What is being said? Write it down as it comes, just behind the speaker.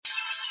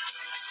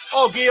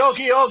Oggy,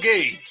 Oggy,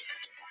 Oggy.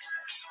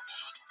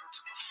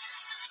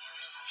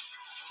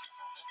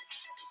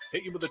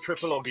 Hit you with a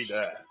triple Oggy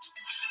there.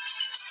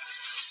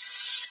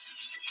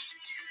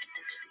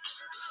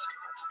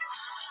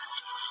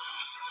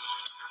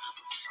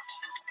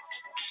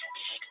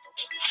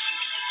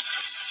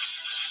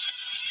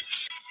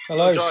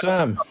 Hello,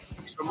 Sam.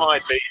 For my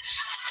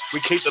beats, we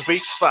keep the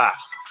beats fat.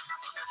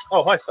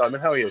 Oh, hi, Simon.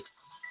 How are you?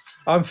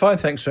 I'm fine,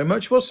 thanks very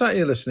much. What's that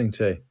you're listening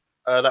to?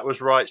 That was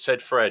Right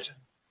Said Fred.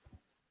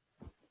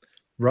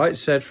 Right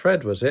Said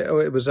Fred, was it?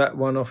 Or it was that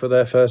one off of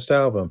their first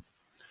album?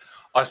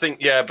 I think,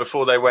 yeah,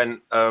 before they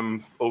went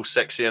all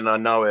sexy and I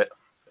know it.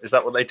 Is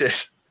that what they did?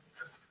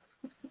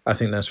 I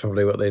think that's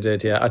probably what they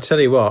did, yeah. I tell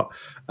you what,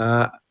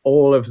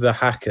 all of the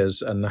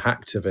hackers and the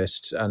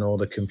hacktivists and all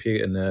the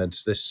computer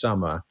nerds this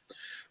summer,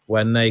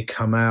 when they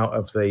come out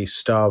of the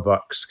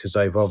Starbucks, because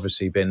they've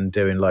obviously been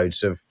doing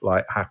loads of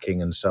like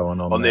hacking and so on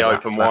the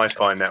open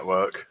Wi-Fi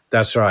network.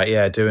 That's right,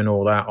 yeah, doing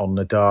all that on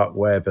the dark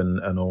web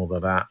and all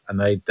of that. And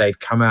they'd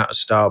come out of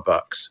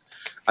Starbucks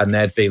and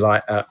there'd be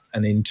like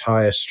an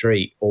entire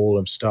street, all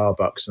of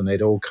Starbucks, and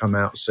they'd all come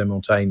out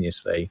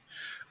simultaneously.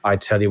 I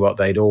tell you what,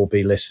 they'd all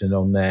be listening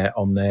on their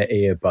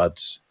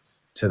earbuds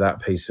to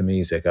that piece of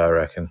music, I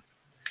reckon.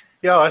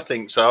 Yeah, I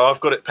think so.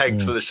 I've got it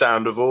pegged for the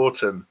sound of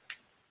autumn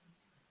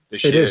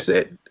this year.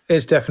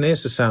 It definitely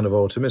is the sound of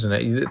autumn, isn't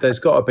it? There's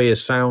got to be a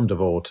sound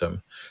of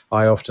autumn.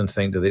 I often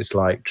think that it's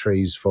like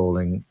trees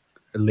falling,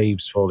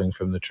 leaves falling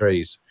from the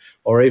trees,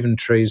 or even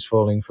trees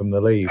falling from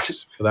the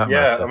leaves, for that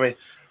matter. Yeah, I mean,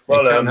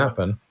 well, it can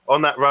happen.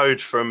 On that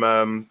road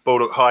from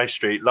Baldock High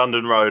Street,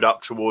 London Road,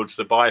 up towards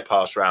the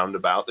bypass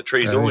roundabout, the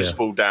trees always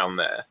fall down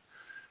there.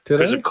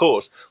 Because, of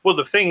course, well,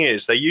 the thing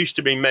is, there used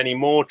to be many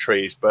more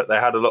trees, but they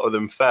had a lot of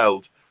them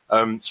felled.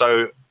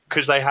 So,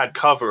 because they had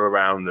cover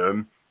around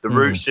them, the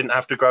roots didn't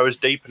have to grow as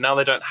deep, and now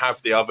they don't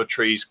have the other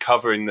trees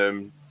covering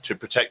them to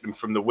protect them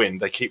from the wind.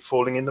 They keep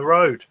falling in the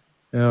road.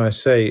 Oh, I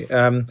see.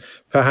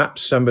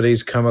 Perhaps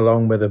somebody's come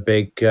along with a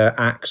big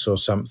axe or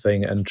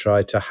something and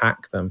tried to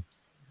hack them.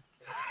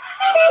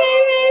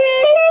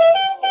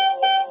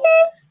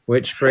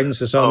 Which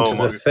brings us on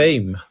to the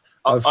theme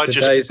of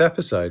today's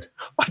episode.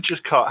 I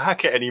just can't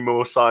hack it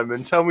anymore,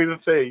 Simon. Tell me the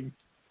theme.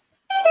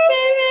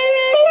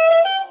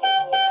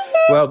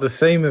 Well, the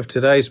theme of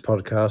today's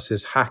podcast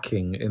is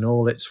hacking in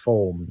all its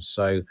forms.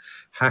 So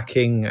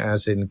hacking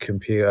as in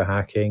computer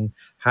hacking,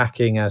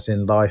 hacking as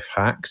in life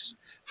hacks,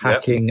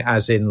 hacking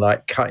as in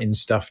like cutting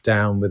stuff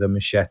down with a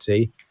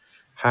machete,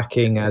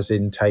 hacking as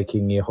in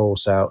taking your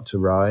horse out to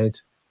ride.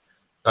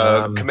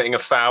 Committing a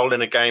foul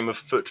in a game of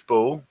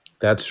football.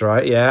 That's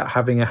right, yeah.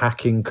 Having a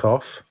hacking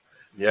cough.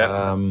 Yeah.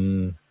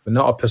 But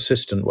not a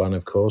persistent one,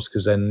 of course,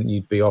 because then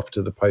you'd be off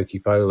to the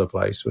Pokepola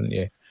place, wouldn't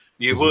you?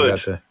 You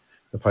would. You had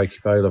the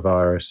Pokepola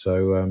virus,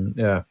 so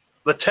yeah.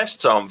 The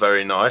tests aren't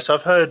very nice.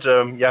 I've heard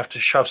you have to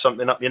shove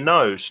something up your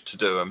nose to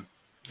do them.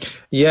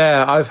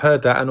 Yeah, I've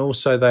heard that, and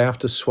also they have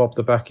to swab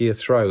the back of your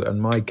throat,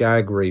 and my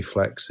gag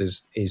reflex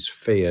is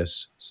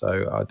fierce.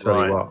 So I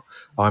tell you what,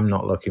 I'm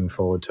not looking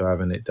forward to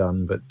having it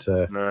done. But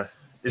no,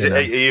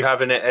 are you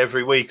having it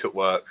every week at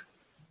work?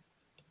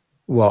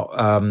 What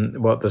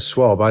the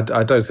swab?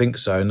 I don't think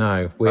so.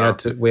 No, we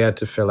had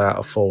to fill out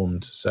a form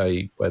to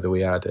say whether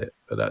we had it,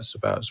 but that's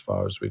about as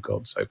far as we've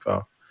got so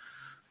far.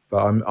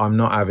 But I'm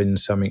not having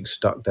something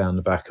stuck down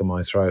the back of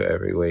my throat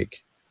every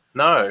week.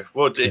 No,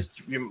 well,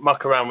 you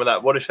muck around with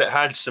that. What if it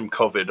had some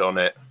COVID on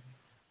it?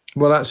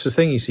 Well, that's the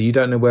thing. You see, you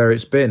don't know where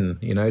it's been.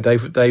 You know,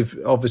 they've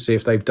obviously,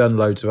 if they've done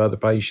loads of other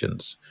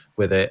patients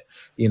with it,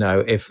 you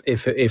know,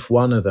 if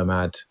one of them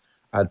had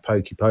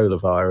Pokepola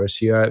virus,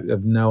 you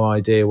have no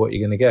idea what you're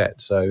going to get.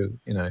 So,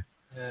 you know,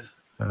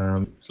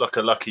 it's like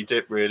a lucky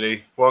dip,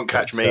 really. Won't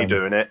catch me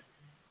doing it.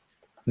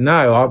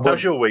 No,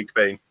 how's your week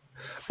been?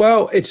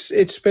 Well,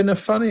 it's been a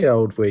funny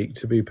old week,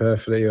 to be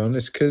perfectly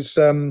honest, because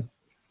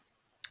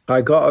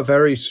I got a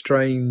very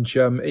strange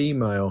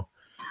email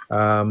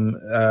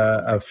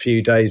a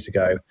few days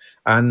ago,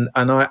 and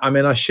I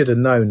mean I should have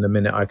known the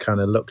minute I kind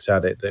of looked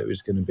at it that it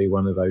was going to be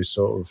one of those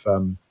sort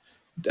of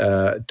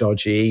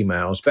dodgy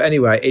emails. But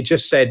anyway, it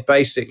just said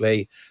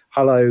basically,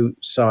 "Hello,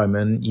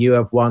 Simon, you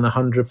have won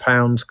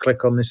 £100.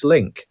 Click on this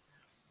link."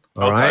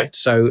 All right.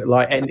 So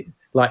like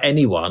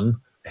anyone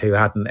who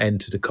hadn't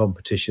entered a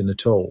competition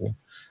at all,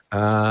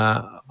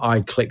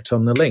 I clicked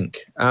on the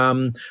link,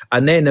 and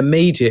then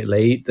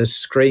immediately the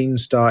screen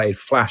started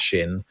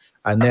flashing,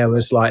 and there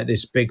was like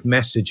this big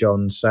message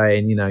on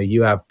saying, you know,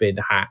 you have been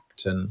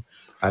hacked,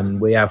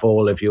 and we have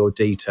all of your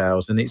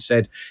details. And it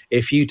said,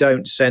 if you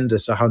don't send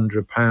us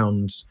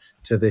 £100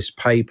 to this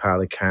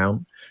PayPal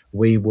account,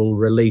 we will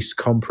release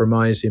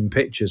compromising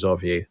pictures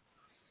of you.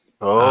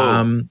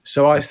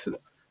 So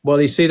well,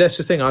 you see, that's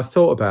the thing. I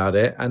thought about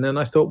it, and then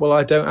I thought, well,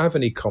 I don't have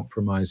any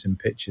compromising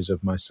pictures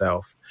of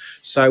myself.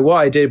 So what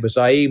I did was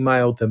I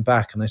emailed them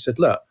back, and I said,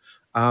 look,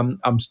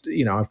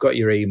 I've got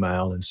your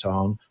email and so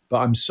on, but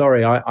I'm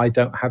sorry, I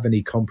don't have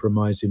any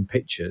compromising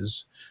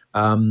pictures.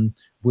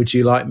 would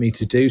you like me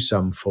to do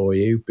some for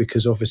you?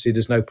 Because obviously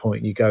there's no point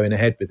in you going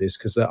ahead with this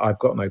because I've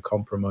got no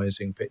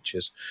compromising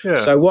pictures. Yeah.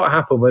 So what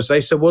happened was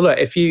they said, well, look,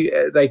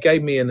 they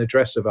gave me an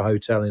address of a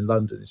hotel in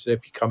London. They said,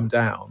 if you come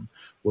down,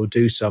 we'll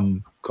do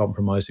some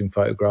compromising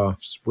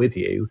photographs with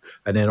you.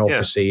 And then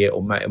obviously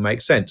it'll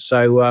make sense.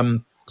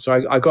 So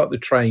I got the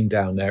train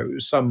down there.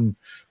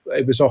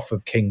 It was off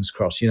of King's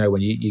Cross,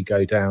 when you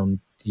go down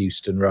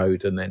Euston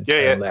Road and then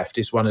turn left.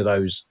 It's one of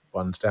those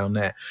ones down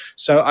there.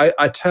 So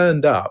I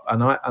turned up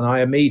and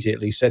I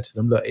immediately said to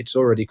them, look, it's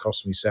already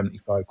cost me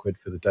 75 quid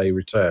for the day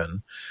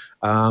return.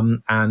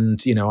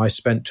 And, I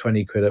spent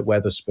 20 quid at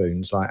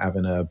Wetherspoons, like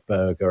having a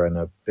burger and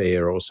a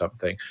beer or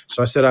something.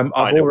 So I said, I've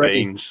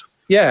already... Beans.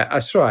 Yeah,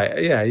 that's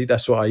right. Yeah,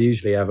 that's what I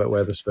usually have at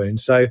Wetherspoons.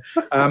 So,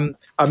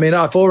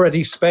 I've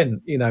already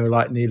spent,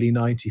 like nearly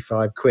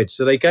 95 quid.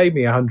 So they gave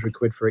me 100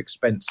 quid for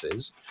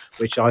expenses,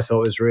 which I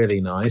thought was really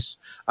nice.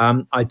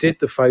 I did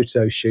the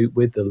photo shoot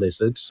with the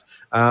lizards,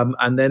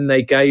 and then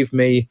they gave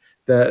me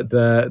the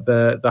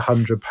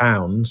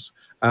 £100.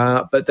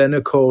 But then,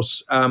 of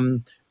course,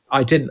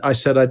 I didn't. I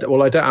said, I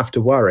don't have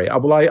to worry.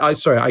 I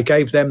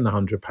gave them the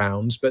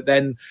 £100, but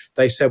then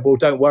they said, well,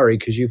 don't worry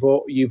because you've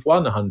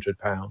won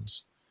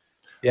 £100.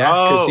 Yeah,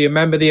 because you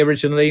remember the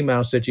original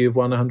email said you've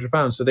won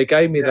 £100. So they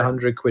gave me the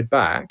 100 quid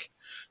back.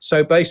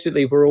 So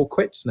basically, we're all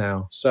quits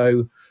now.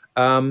 So,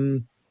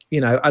 and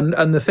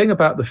the thing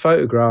about the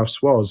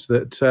photographs was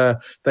that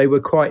they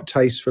were quite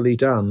tastefully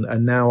done.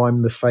 And now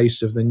I'm the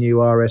face of the new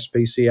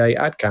RSPCA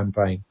ad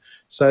campaign.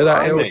 So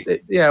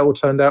it all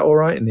turned out all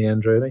right in the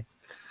end, really.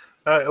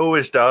 It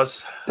always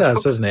does. It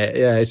does, doesn't it?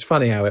 Yeah, it's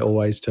funny how it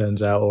always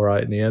turns out all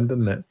right in the end,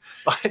 doesn't it?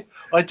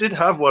 I did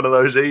have one of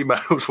those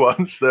emails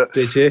once that.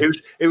 Did you?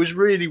 It was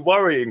really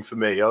worrying for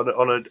me on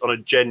a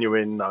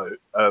genuine note.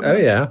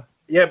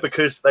 Yeah,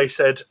 because they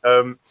said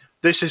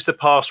this is the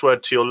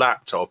password to your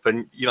laptop,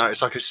 and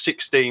it's like a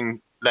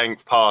 16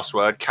 length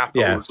password,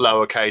 capitals,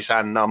 lowercase,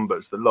 and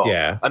numbers, the lot.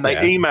 Yeah, and they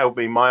emailed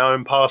me my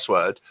own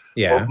password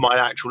of my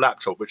actual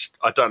laptop, which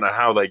I don't know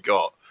how they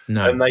got.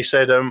 No. And they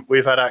said,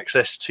 we've had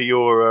access to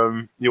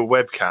your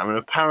webcam, and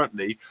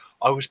apparently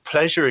I was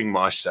pleasuring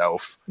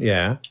myself.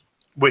 Yeah.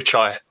 Which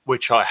I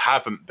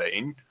haven't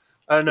been.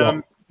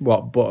 And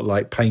what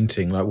like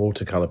painting, like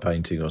watercolor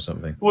painting or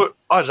something? Well,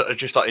 I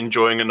just like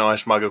enjoying a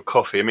nice mug of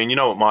coffee. I mean, you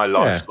know what my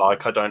life's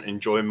like. I don't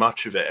enjoy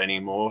much of it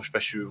anymore,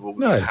 especially with all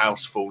this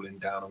house falling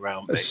down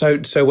around me.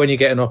 So when you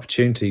get an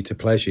opportunity to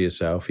pleasure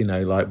yourself,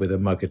 like with a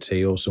mug of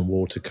tea or some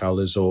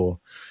watercolors or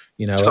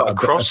just like a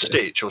cross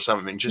stitch or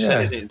something, just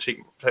anything to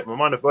take my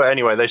mind off. Well,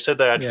 anyway, they said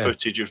they had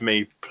footage of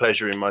me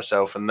pleasuring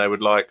myself, and they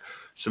would like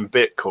some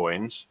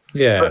bitcoins.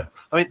 Yeah. But,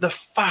 I mean, the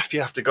faff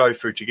you have to go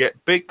through to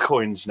get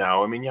bitcoins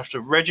now. I mean, you have to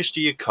register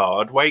your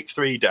card, wait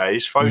 3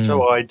 days,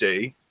 photo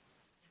ID.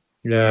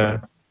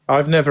 Yeah.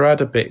 I've never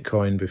had a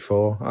bitcoin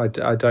before. I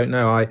don't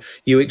know.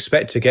 You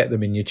expect to get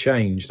them in your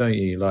change, don't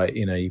you? Like,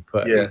 you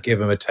give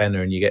them a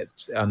tenner and you get,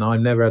 and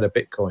I've never had a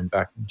bitcoin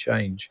back in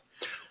change.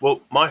 Well,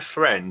 my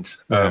friend,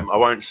 I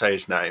won't say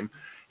his name,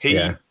 he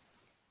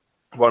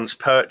once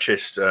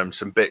purchased some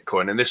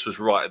Bitcoin, and this was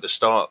right at the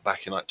start,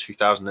 back in like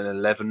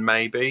 2011,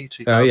 maybe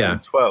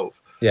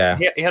 2012. Yeah.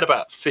 He had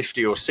about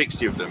 50 or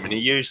 60 of them, and he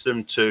used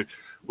them to,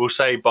 we'll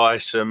say, buy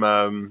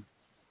some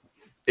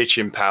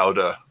itching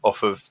powder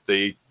off of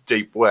the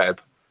deep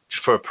web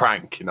just for a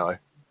prank,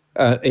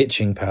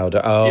 Itching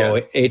powder.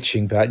 Oh,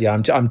 itching powder. Yeah,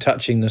 I'm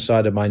touching the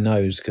side of my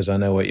nose because I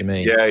know what you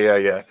mean.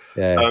 Yeah.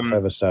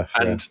 Clever stuff.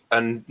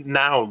 And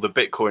now the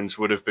bitcoins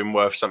would have been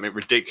worth something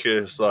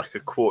ridiculous, like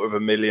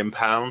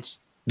 £250,000.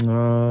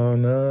 Oh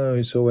no,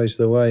 it's always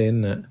the way,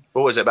 isn't it?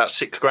 What was it? About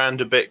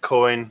 $6,000 a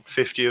bitcoin,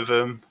 50 of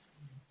them.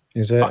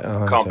 Is it?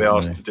 I can't be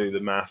asked to do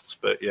the maths,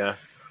 but yeah.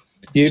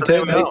 They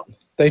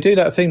do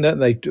that thing, don't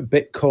they?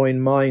 Bitcoin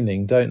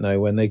mining, don't they?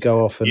 When they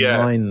go off and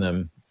mine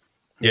them.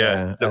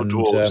 Yeah, little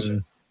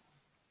dwarves.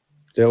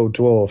 Little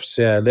dwarfs,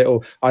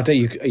 little. I don't.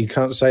 You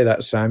can't say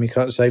that, Sam. You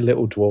can't say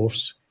little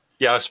dwarfs.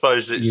 Yeah, I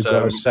suppose it's. You've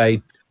got to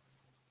say.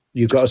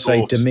 You've got to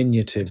say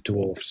diminutive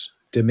dwarfs.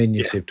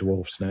 Diminutive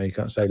dwarfs. No, you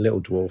can't say little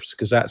dwarfs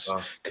because that's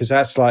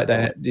like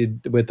that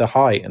with the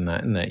height and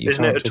that, isn't it?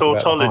 Isn't it a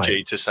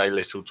tautology to say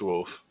little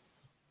dwarf?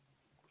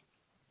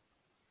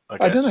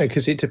 I don't know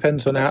because it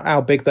depends on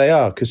how big they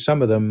are. Because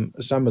some of them,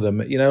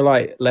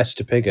 like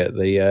Lester Piggott,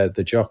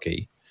 the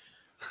jockey.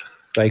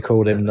 They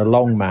called him the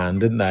long man,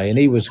 didn't they? And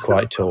he was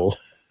quite tall.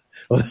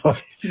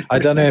 I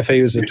don't know if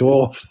he was a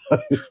dwarf,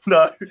 though.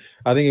 No.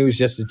 I think he was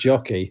just a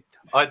jockey.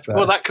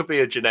 Well, that could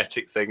be a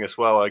genetic thing as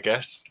well, I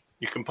guess.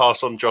 You can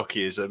pass on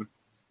jockeyism.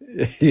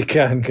 You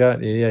can,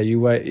 can't you? Yeah, you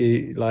wait.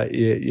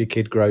 Your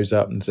kid grows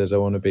up and says, "I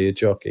want to be a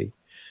jockey."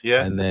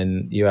 Yeah. And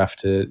then you have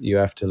to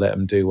let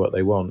them do what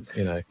they want.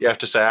 You have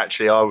to say,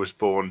 actually, I was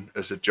born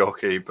as a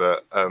jockey,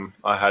 but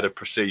I had a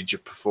procedure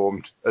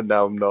performed, and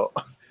now I'm not.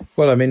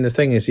 Well, I mean, the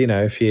thing is,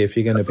 if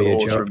you're going to be a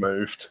jockey,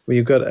 removed. Well,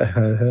 you've got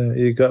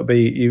to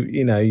be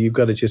you've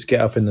got to just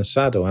get up in the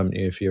saddle, haven't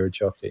you? If you're a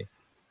jockey.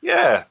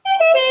 Yeah.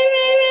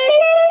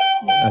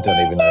 I don't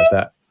even know if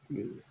that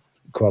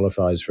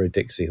qualifies for a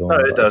Dixie horn.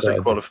 No, it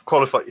doesn't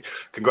qualify.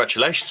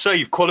 Congratulations, sir!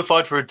 You've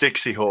qualified for a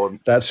Dixie horn.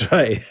 That's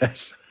right.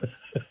 Yes.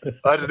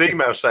 I had an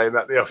email saying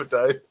that the other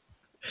day.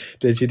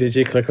 Did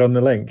you click on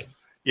the link?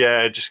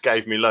 Yeah, it just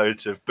gave me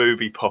loads of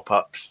booby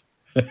pop-ups.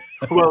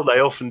 Well, they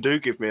often do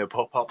give me a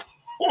pop-up.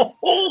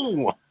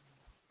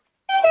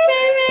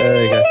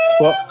 There we go.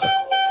 What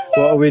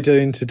are we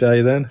doing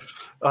today then?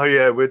 Oh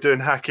yeah, we're doing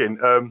hacking.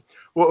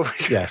 What have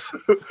we? Yes.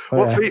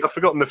 I've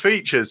forgotten the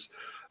features.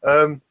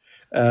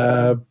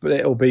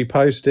 It'll be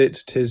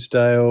Post-its,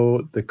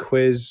 Tisdale, the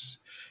quiz.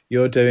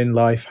 You're doing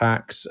life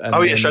hacks. And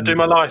yes, I do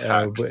my life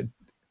hacks.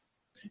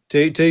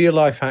 Do your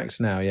life hacks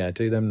now. Yeah,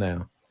 do them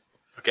now.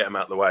 I'll get them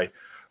out of the way.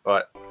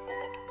 Right.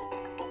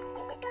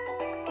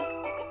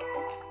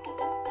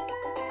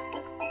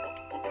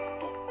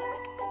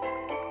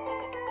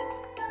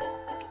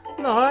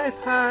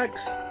 Life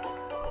hacks,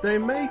 they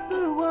make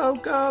the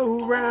world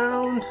go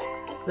round.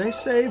 They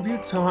save you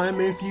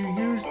time. If you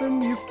use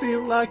them, you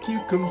feel like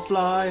you can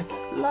fly.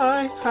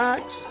 Life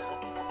hacks,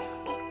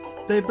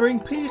 they bring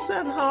peace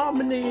and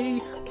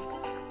harmony,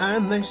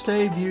 and they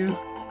save you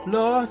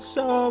lots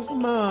of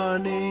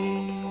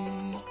money.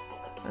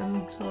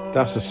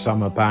 That's a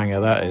summer banger.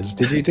 That is.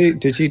 Did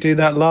you do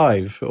that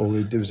live, or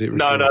was it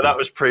recorded? No, that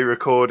was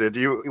pre-recorded.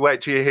 You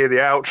wait till you hear the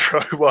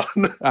outro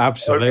one.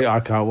 Absolutely, I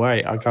can't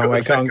wait.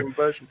 Second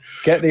version.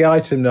 Get the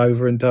item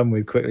over and done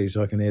with quickly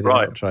so I can hear the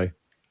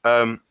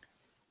outro.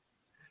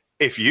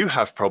 If you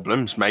have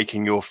problems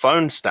making your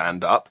phone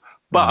stand up,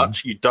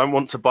 but you don't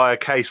want to buy a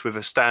case with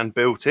a stand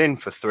built in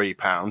for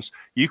 £3,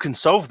 you can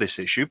solve this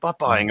issue by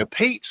buying a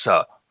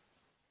pizza.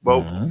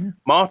 Well,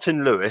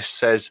 Martin Lewis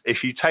says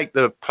if you take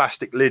the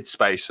plastic lid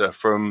spacer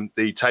from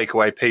the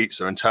takeaway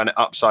pizza and turn it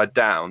upside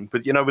down,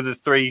 with the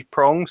 3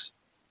 prongs.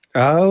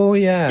 Oh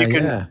yeah,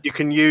 you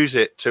can use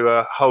it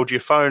to hold your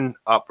phone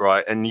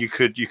upright, and you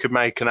could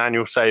make an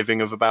annual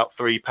saving of about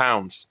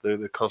 £3,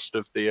 the cost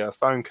of the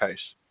phone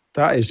case.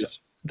 That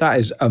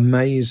is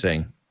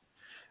amazing.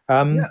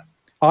 I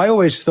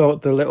always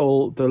thought the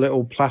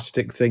little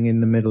plastic thing in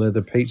the middle of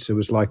the pizza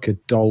was like a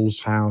doll's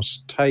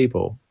house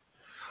table.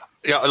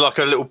 Yeah, like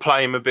a little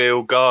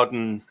Playmobil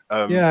garden.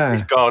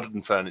 It's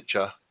garden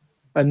furniture.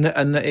 And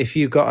if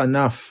you got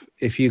enough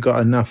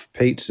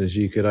pizzas,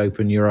 you could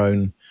open your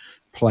own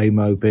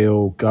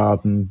Playmobil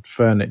garden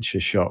furniture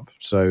shop.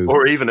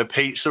 Or even a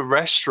pizza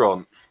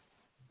restaurant.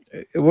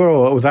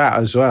 Well, that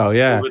as well.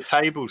 Yeah, all the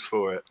tables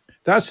for it.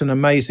 That's an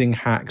amazing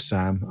hack,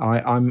 Sam.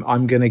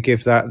 I'm going to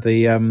give that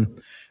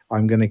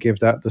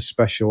the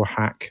special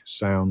hack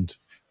sound.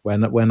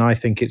 When I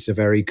think it's a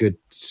very good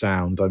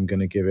sound, I'm going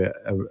to give it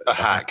a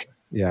hack.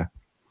 Yeah.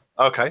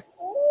 Okay.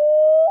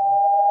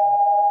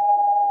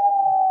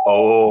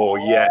 Oh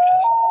yes.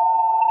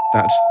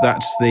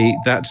 That's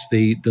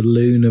the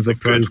loon of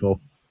approval.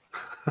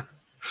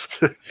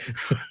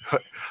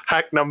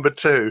 Hack number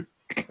 2.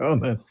 Go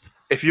on then.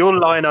 If your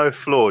lino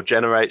floor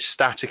generates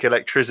static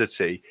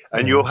electricity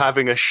and you're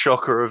having a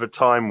shocker of a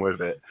time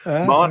with it,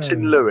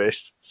 Martin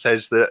Lewis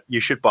says that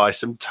you should buy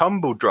some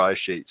tumble dry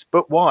sheets.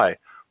 But why?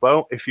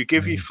 Well, if you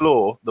give your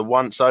floor the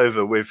once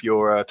over with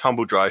your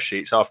tumble dry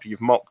sheets after you've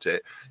mopped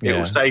it, it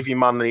will save you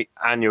money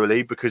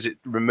annually because it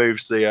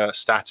removes the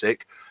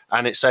static,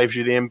 and it saves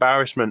you the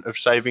embarrassment of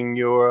saving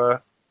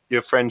your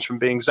friends from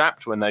being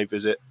zapped when they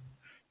visit.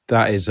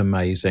 That is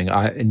amazing.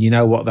 And you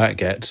know what that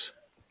gets?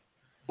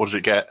 What does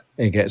it get?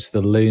 It gets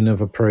the loon of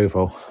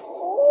approval.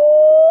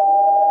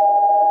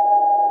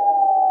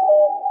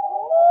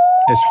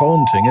 It's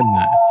haunting, isn't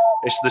it?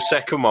 It's the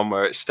second one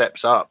where it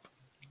steps up.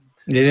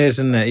 It is,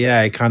 isn't it?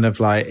 Yeah, it kind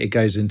of like it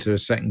goes into a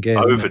second gear.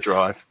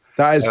 Overdrive.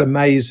 That is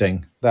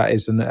amazing. That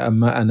is an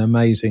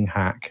amazing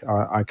hack.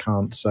 I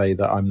can't say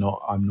that I'm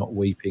not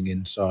weeping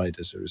inside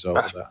as a result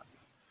of that.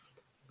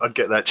 I'd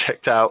get that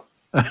checked out.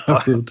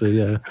 I will do,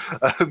 yeah.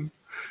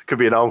 Could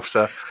be an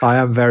ulcer. I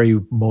am very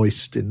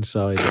moist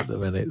inside at the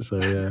minute, so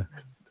yeah.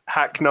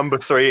 Hack number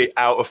 3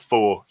 out of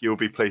 4. You'll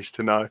be pleased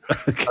to know.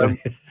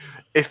 Okay.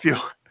 If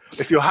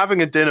you're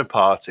having a dinner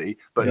party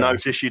but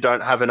notice you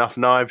don't have enough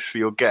knives for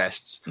your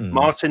guests,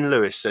 Martin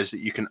Lewis says that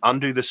you can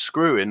undo the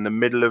screw in the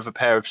middle of a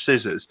pair of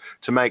scissors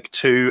to make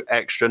 2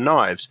 extra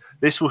knives.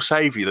 This will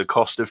save you the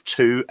cost of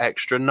 2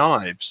 extra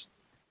knives.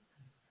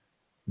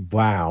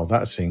 Wow,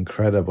 that's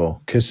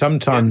incredible. Because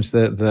sometimes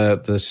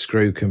the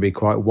screw can be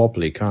quite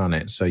wobbly, can't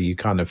it? So you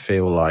kind of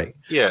feel like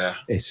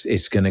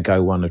it's going to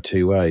go one of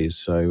 2 ways.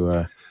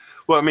 So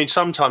well, I mean,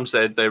 sometimes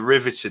they're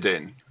riveted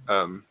in.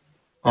 Aren't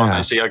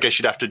they? So I guess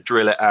you'd have to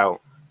drill it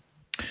out.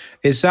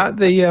 Is that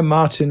the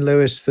Martin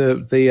Lewis,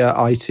 the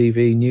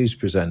ITV news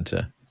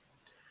presenter?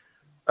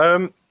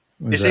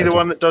 Is he the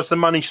one that does the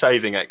money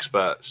saving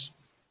experts?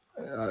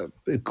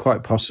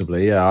 Quite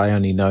possibly, yeah. I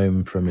only know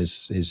him from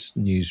his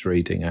news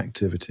reading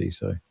activity.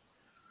 So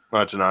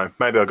I don't know.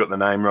 Maybe I got the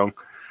name wrong.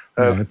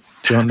 Do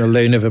you want the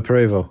loon of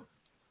approval?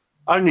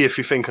 Only if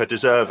you think I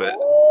deserve it.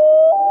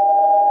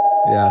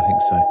 Yeah, I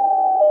think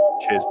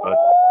so. Cheers, bud.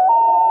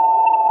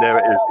 There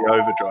it is, the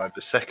overdrive,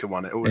 the second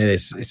one.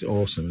 It's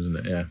awesome, isn't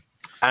it? Yeah.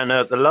 And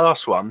the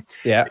last one,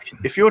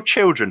 if your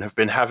children have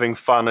been having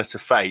fun at a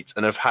fete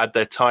and have had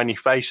their tiny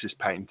faces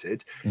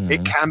painted,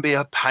 it can be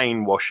a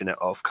pain washing it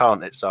off,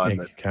 can't it, Simon?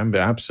 It can be,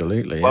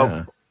 absolutely,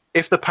 well,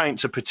 if the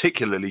paints are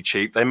particularly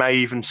cheap, they may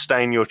even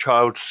stain your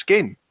child's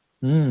skin.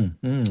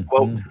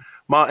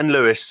 Martin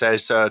Lewis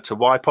says to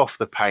wipe off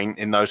the paint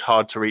in those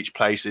hard-to-reach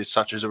places,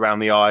 such as around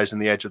the eyes and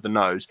the edge of the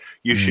nose,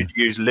 you should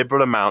use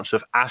liberal amounts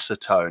of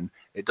acetone.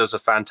 It does a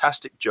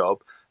fantastic job,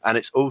 and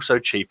it's also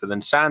cheaper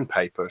than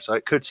sandpaper, so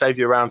it could save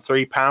you around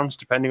 £3,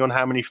 depending on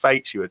how many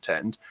fetes you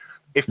attend.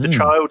 If the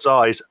child's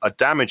eyes are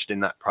damaged in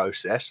that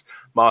process,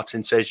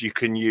 Martin says you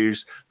can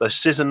use the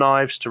scissor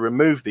knives to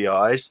remove the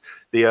eyes,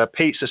 the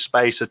pizza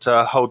spacer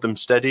to hold them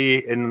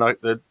steady in like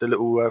the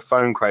little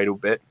phone cradle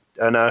bit,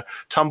 and a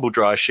tumble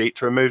dryer sheet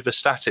to remove the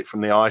static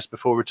from the eyes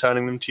before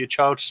returning them to your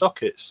child's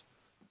sockets.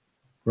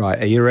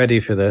 Right, are you ready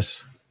for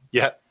this?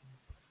 Yeah.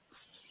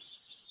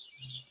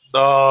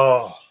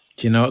 Oh.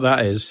 Do you know what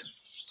that is?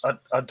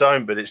 I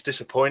don't, but it's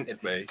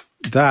disappointed me.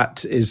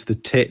 That is the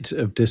tit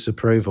of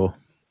disapproval.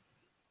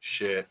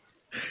 Shit.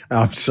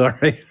 I'm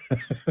sorry.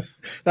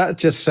 That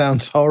just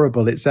sounds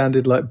horrible. It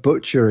sounded like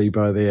butchery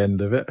by the end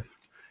of it.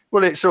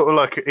 Well, it's sort of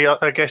like,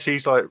 I guess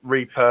he's like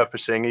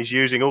repurposing. He's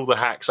using all the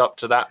hacks up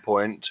to that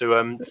point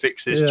to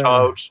fix his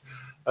child's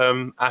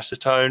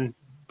acetone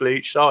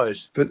bleached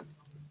eyes.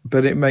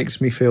 But it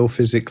makes me feel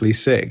physically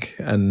sick,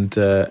 and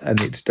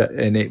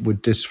it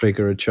would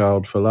disfigure a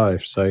child for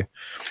life. So,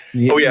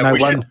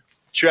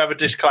 should have a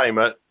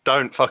disclaimer: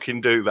 don't fucking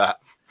do that.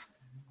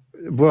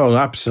 Well,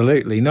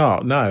 absolutely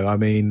not. No, I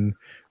mean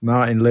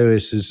Martin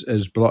Lewis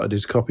has blotted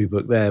his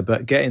copybook there,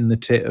 but getting the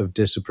tit of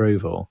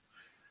disapproval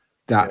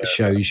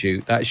shows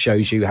you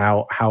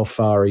how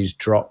far he's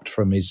dropped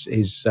from his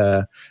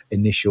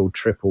initial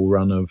triple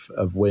run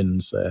of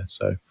wins there.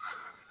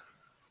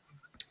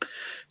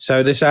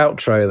 So this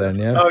outro then,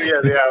 yeah? Oh, yeah,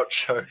 the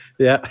outro.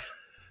 Yeah.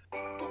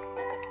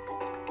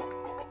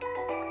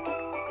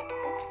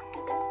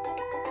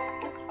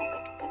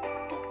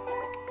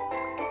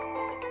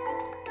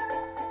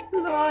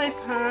 Life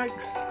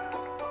hacks.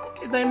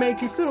 They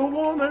make you feel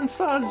warm and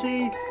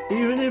fuzzy,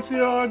 even if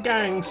you're a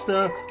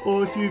gangster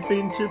or if you've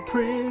been to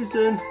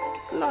prison.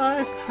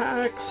 Life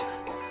hacks.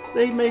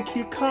 They make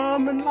you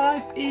calm and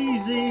life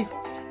easy.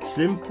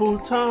 Simple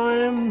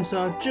times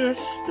are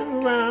just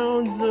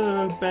around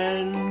the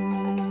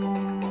bend.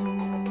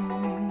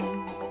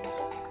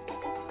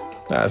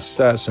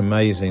 That's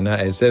amazing.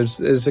 That is.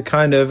 There's a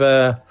kind of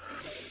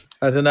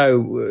I don't know,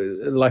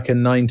 like a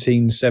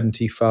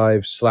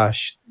 1975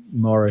 /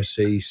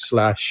 Morrissey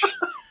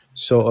 /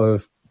 sort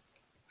of,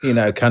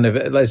 kind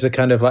of. There's a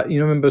kind of like,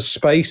 remember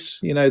Space?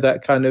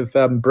 That kind of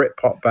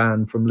Britpop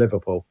band from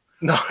Liverpool.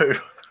 No.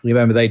 You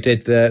remember they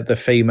did the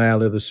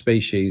Female of the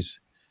Species.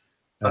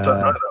 I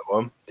don't know that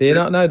one. Do you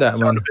not know that one?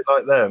 Sound a bit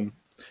like them.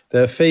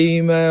 The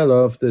female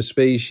of the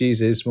species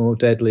is more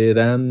deadly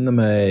than the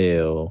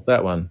male.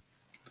 That one.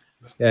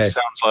 Yeah, it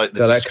sounds like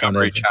the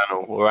Discovery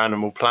Channel or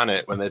Animal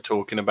Planet when they're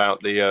talking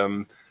about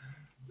the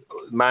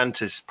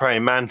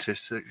praying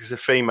mantis. It's a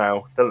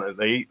female, don't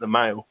they? They eat the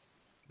male.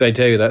 They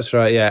do. That's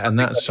right. Yeah, and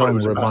that song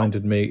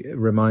reminded me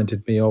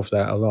of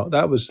that a lot.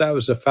 That was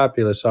a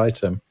fabulous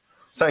item.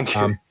 Thank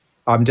you.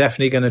 I'm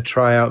definitely going to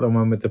try out the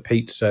one with the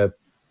pizza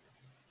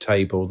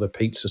table, the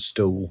pizza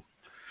stool.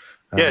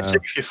 Yeah, see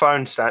if your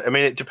phone stand. I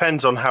mean, it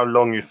depends on how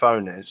long your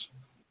phone is.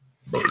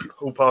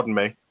 Oh, pardon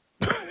me.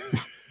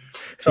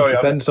 Sorry, it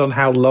depends on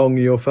how long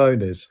your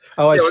phone is.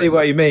 Oh, I see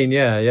what you mean.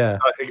 Yeah.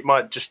 It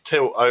might just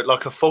tilt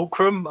like a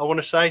fulcrum. I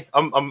want to say.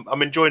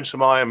 I'm enjoying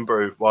some iron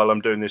brew while I'm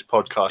doing this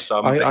podcast.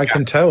 So I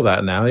can tell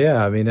that now.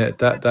 Yeah, I mean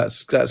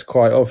that's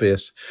quite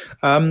obvious.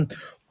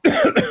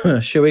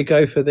 Shall we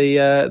go for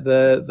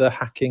the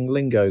hacking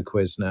lingo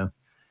quiz now?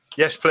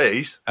 Yes,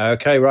 please.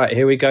 Okay, right,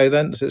 here we go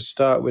then. Let's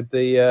start with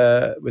the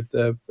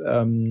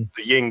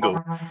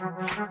Yingle.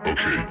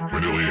 Okay,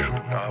 we're nearly in.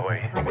 Are we?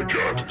 Oh my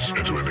god, it's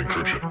end-to-end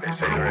encryption.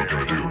 I know what we're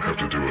going to do. Have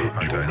to do a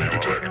evil main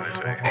attack.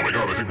 Oh my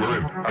god, I think we're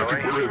in.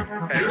 We're in.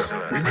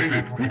 Excellent. Yeah, we made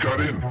it. We got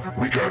in.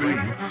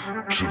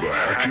 To the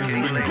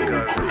hacking lingo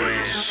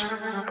quiz.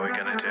 Are we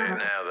going to do it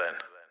now then?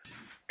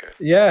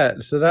 Yeah,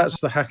 so that's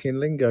the hacking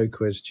lingo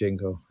quiz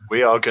jingle.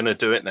 We are going to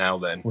do it now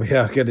then. We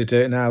are going to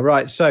do it now.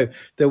 Right, so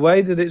the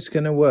way that it's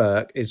going to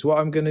work is what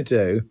I'm going to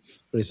do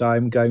is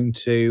I'm going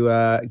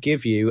to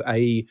give you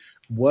a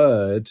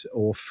word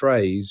or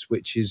phrase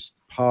which is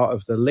part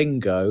of the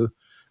lingo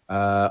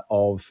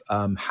of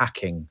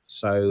hacking.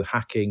 So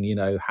hacking,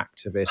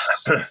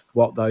 hacktivists,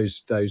 what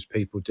those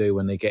people do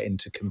when they get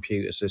into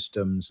computer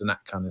systems and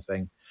that kind of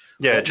thing.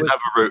 Yeah, to have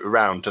a route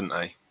around, don't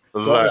they?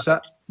 What was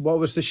that? What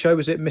was the show?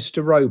 Was it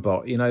Mr.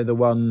 Robot? The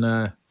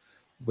one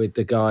with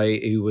the guy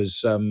who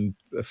was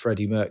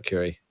Freddie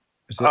Mercury.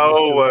 Was it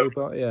Mr.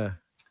 Robot? Yeah.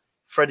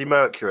 Freddie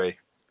Mercury.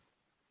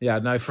 Yeah,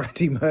 no,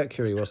 Freddie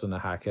Mercury wasn't a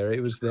hacker.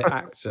 It was the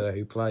actor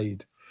who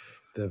played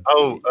the.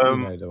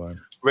 The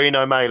one.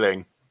 Reno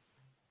Mailing.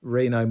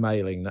 Reno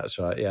Mailing, that's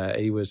right. Yeah,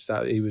 he was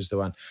the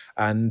one.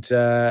 And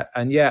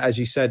yeah, as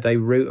you said, they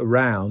route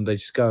around. They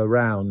just go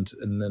around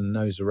and then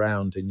nose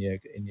around in your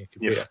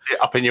computer,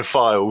 up in your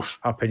files.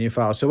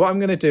 So what I'm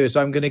going to do is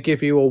I'm going to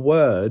give you a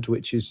word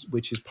which is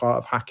part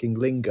of hacking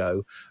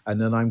lingo, and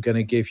then I'm going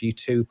to give you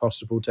 2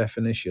 possible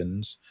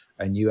definitions,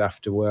 and you have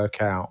to work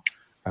out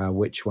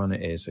which one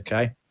it is.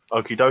 Okay.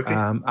 Okie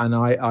dokie. And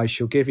I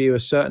shall give you a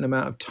certain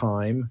amount of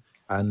time,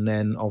 and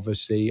then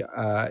obviously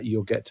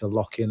you'll get to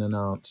lock in an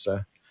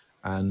answer.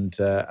 And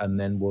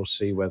then we'll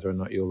see whether or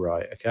not you're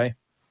right. Okay.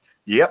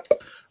 Yep.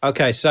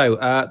 Okay. So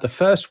the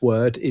first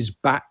word is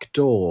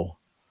backdoor.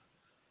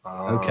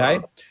 Okay.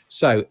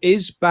 So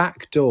is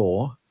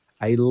backdoor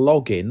a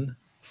login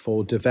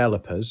for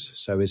developers?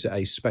 So is it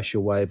a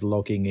special way of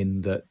logging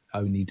in that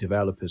only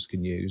developers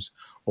can use,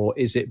 or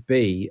is it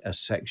B, a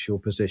sexual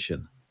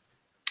position?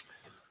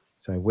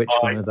 So which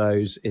one of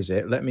those is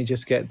it? Let me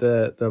just get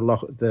the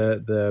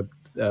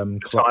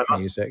clock timer.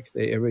 music.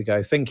 Here we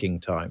go. Thinking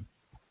time.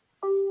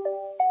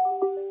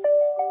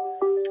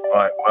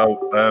 Right, well,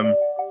 I've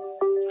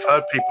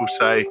heard people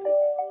say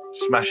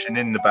smashing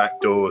in the back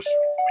doors,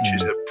 which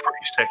is a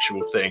pretty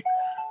sexual thing,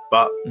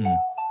 but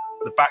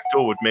the back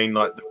door would mean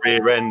like the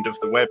rear end of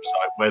the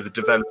website where the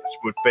developers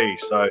would be.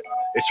 So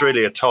it's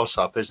really a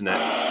toss-up, isn't it?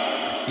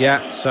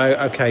 Yeah, so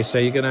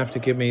you're going to have to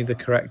give me the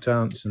correct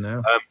answer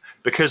now.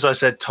 Because I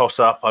said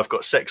toss-up, I've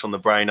got sex on the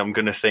brain, I'm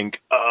going to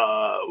think,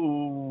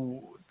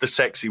 the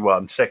sexy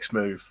one, sex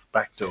move,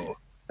 back door.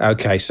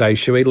 Okay, so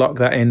should we lock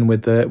that in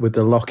with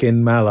the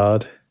lock-in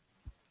mallard?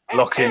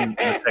 Lock in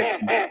the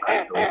sex move,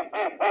 back door.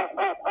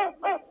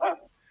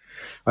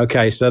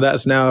 Okay, so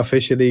that's now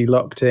officially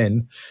locked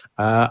in,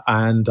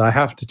 and I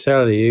have to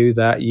tell you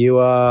that you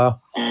are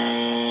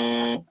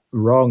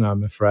wrong,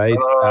 I'm afraid.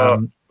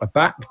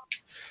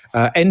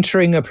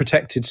 Entering a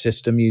protected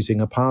system using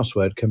a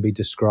password can be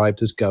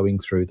described as going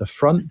through the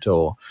front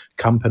door.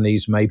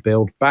 Companies may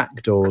build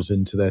back doors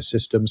into their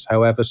systems,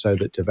 however, so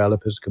that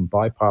developers can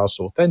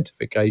bypass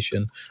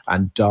authentication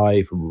and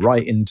dive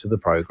right into the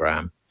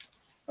program.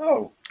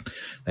 Oh.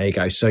 There you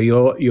go. So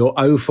you're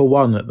 0 for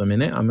 1 at the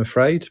minute, I'm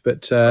afraid,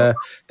 but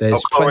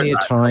there's plenty of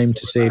time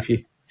to see if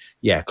you...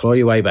 Yeah, claw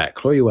your way back.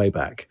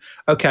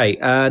 Okay,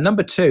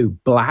 number 2,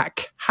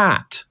 black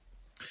hat.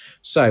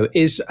 So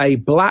is a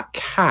black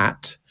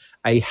hat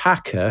a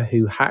hacker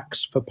who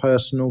hacks for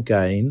personal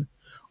gain,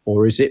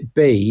 or is it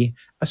B,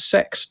 a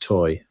sex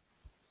toy?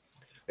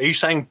 Are you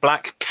saying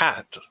black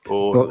cat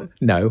or...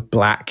 No,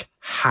 black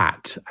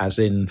hat, as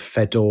in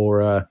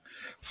fedora,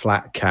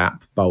 flat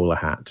cap, bowler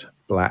hat.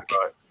 Black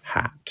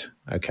hat.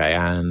 Okay,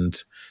 and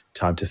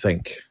time to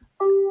think.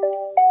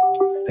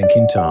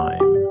 Thinking time.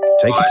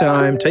 Take your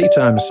time,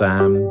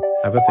 Sam.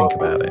 Have a think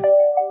about it.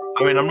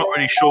 I mean, I'm not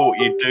really sure what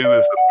you do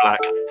with a black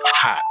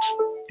hat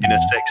in a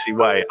sexy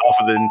way,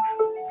 other than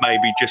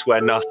maybe just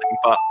wear nothing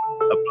but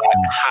a black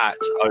hat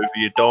over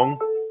your dong.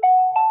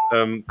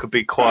 Could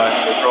be quite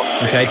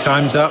erotic. Okay,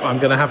 time's up. I'm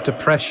going to have to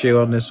press you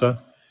on this one.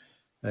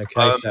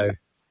 Okay, so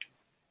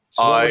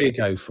what do you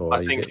go for?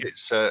 I think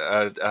it's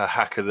a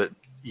hacker that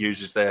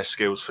uses their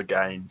skills for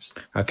gains.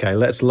 Okay,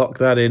 let's lock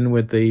that in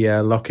with the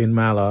lock-in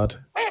mallard.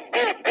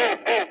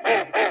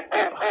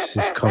 This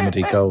is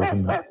comedy gold,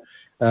 isn't it?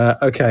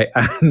 Okay,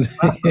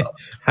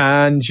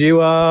 and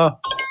you are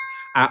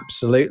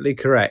absolutely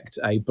correct.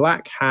 A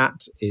black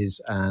hat is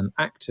an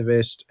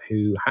activist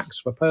who hacks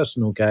for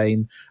personal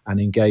gain and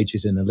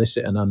engages in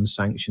illicit and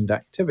unsanctioned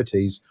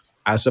activities,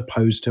 as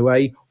opposed to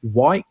a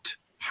white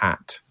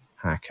hat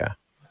hacker.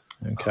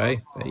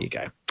 Okay, there you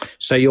go.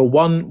 So you're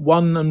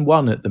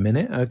 1-1 at the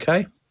minute.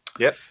 Okay.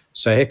 Yep.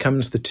 So here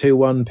comes the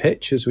 2-1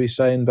 pitch, as we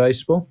say in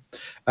baseball.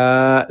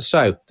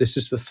 So this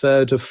is the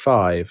third of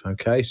 5.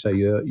 Okay, so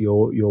you're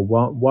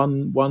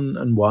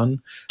 1-1.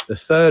 The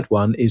third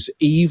one is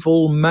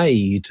evil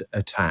maid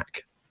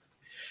attack.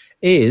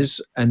 Is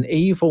an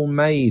evil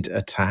maid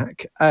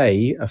attack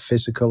A,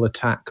 physical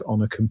attack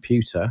on a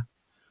computer,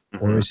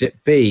 or is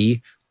it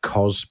B,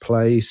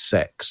 cosplay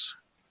sex?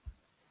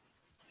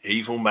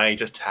 Evil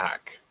maid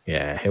attack.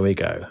 Yeah, here we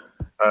go.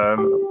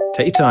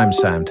 Take your time,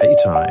 Sam. Take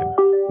your time.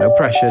 No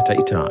pressure. Take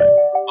your time.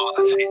 Oh,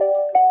 that's it.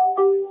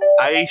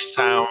 A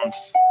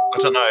sounds... I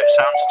don't know. It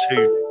sounds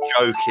too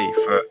jokey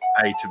for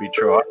A to be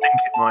true. I think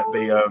it might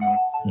be the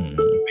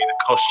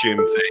costume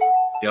thing.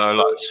 You know,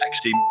 like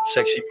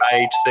sexy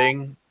maid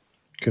thing.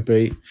 Could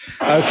be.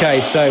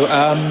 Okay, so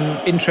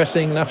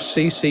interesting enough,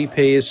 CCP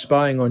is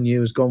spying on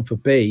you has gone for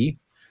B.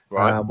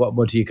 Right.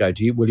 What do you go?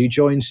 Will you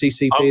join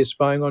CCP as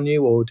spying on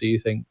you, or do you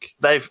think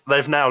they've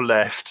now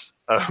left?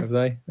 Have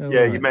they? Oh,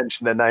 yeah, right. You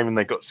mentioned their name and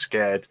they got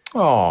scared.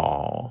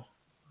 Oh,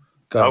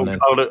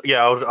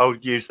 I'll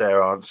use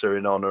their answer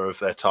in honor of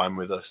their time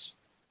with us,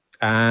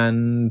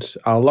 and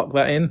I'll lock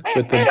that in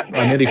with the.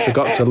 I nearly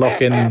forgot to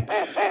lock in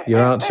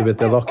your answer with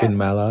the lock-in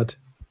mallard,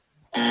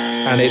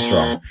 and it's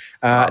wrong.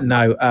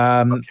 No,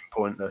 fucking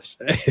pointless.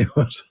 It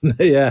wasn't.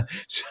 Yeah,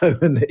 so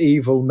an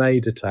evil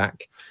maid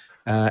attack.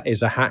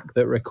 is a hack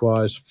that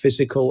requires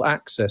physical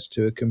access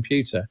to a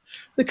computer,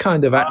 the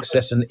kind of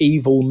access an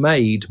evil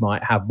maid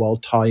might have while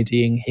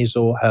tidying his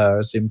or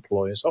her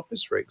employer's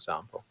office, for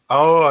example.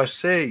 Oh, I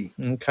see.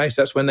 Okay,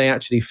 so that's when they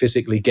actually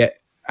physically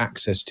get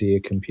access to your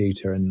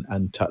computer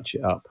and touch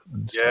it up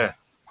and stuff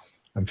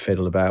and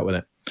fiddle about with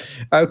it.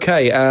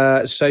 Okay,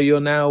 so you're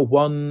now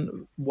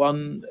one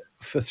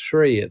for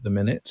 3 at the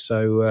minute,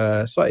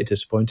 so slightly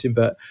disappointing,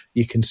 but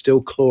you can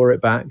still claw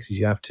it back because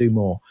you have 2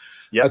 more.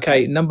 Yep.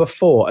 Okay, number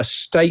 4, a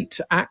state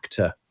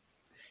actor.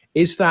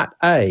 Is that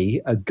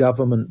A, a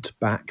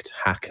government-backed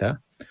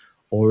hacker,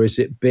 or is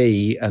it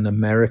B, an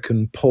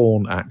American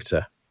porn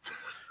actor?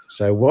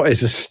 So what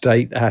is a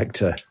state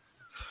actor?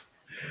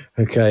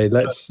 Okay,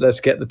 let's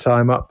get the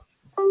time up.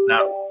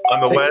 Now,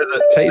 I'm aware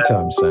that... Take your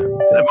time, Sam.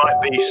 There might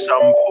be some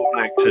porn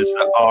actors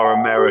that are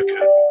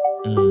American,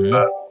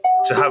 but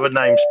to have a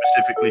name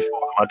specifically for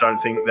them, I don't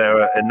think there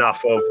are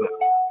enough of them.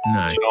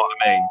 No. Do you know what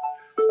I mean?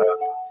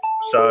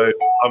 So,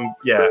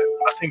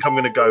 I think I'm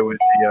going to go with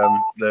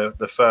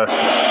the first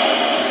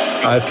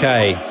one.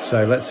 Okay,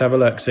 so let's have a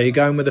look. So you're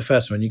going with the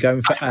first one. You're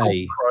going for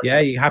A. Yeah,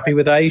 you happy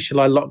with A? Shall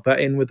I lock that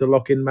in with the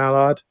lock-in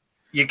mallard?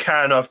 You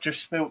can. I've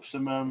just spilt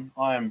some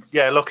iron.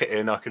 Yeah, lock it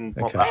in. I can.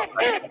 Okay.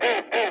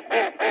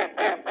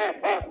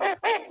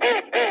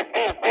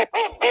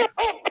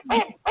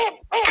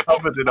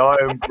 Covered in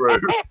iron brew.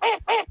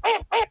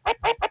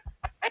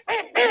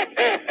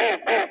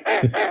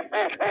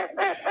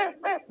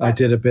 I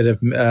did a bit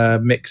of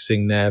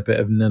mixing there, a bit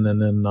of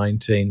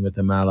 19 with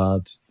the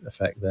mallard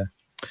effect there.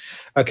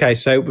 Okay,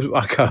 so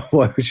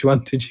which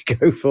one did you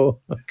go for?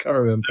 I can't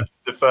remember.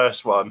 The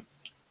first one,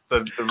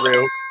 the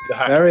real. The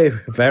hacker. Very,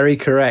 very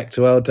correct.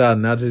 Well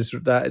done. That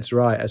is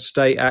right. A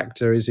state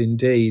actor is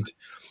indeed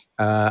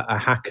a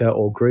hacker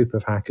or group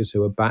of hackers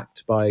who are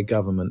backed by a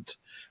government,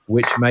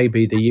 which may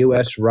be the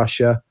US,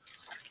 Russia,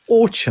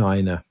 or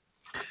China.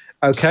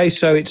 Okay,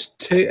 so it's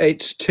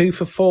 2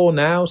 for 4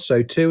 now.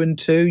 So 2 and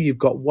 2. You've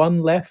got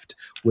 1 left.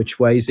 Which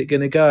way is it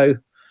going to go?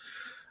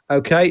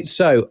 Okay,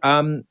 so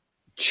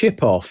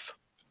chip off.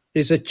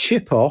 Is a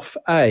chip off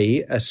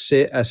a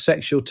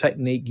sexual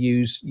technique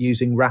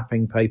using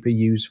wrapping paper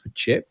used for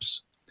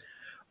chips,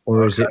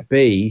 or is it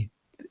B,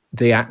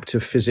 the act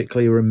of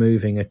physically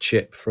removing a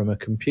chip from a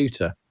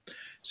computer?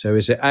 So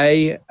is it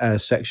A, a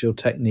sexual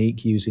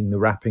technique using the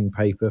wrapping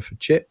paper for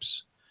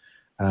chips?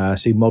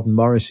 See, Modern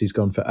Morrissey's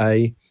gone for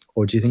A.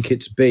 Or do you think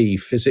it's B,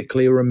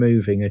 physically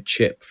removing a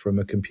chip from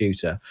a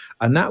computer?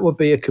 And that would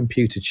be a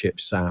computer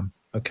chip, Sam.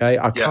 Okay,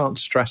 I can't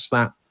stress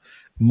that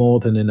more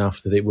than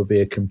enough that it would be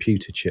a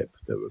computer chip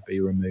that would be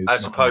removed,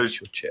 not an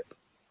actual chip.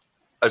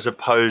 As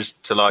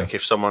opposed to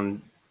if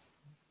someone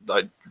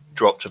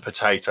dropped a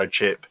potato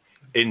chip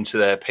into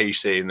their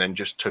PC and then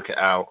just took it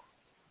out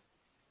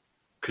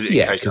in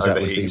case it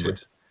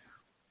overheated.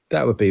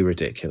 That would be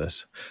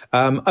ridiculous.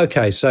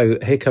 Okay, so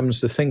here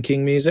comes the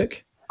thinking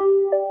music.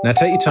 Now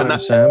take your time,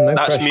 Sam. No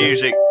that's pressure.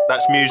 Music.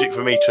 That's music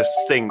for me to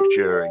think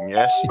during.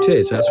 Yes, it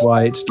is. That's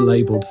why it's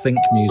labelled "think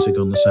music"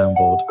 on the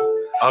soundboard.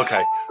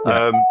 Okay.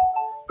 Yeah.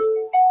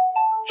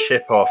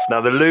 Chip off.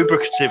 Now the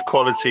lubricative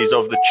qualities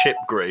of the chip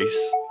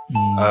grease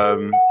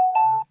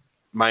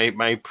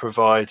may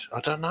provide. I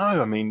don't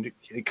know. I mean,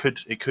 it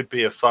could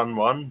be a fun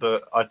one,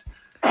 but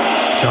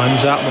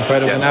Time's up. I'm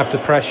afraid I'm going to have to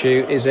press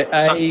you. Is it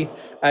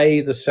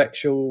A, the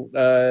sexual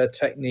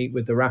technique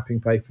with the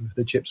wrapping paper for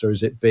the chips, or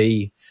is it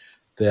B,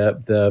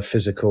 the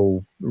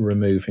physical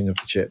removing of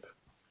the chip?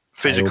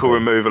 Physical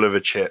removal of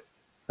a chip.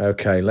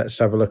 Okay, let's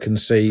have a look and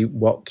see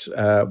what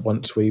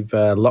once we've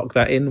locked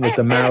that in with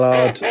the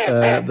mallard,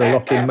 the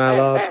lock-in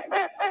mallard.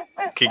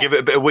 Can you give it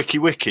a bit of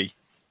wiki?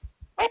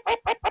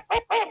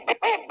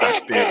 That's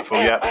beautiful.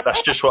 Yeah,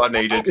 that's just what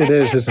I needed. It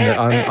is, isn't it?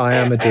 I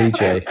am a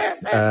DJ.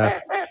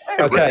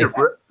 Okay,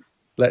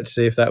 let's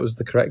see if that was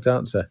the correct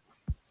answer.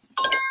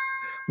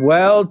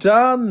 Well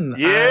done.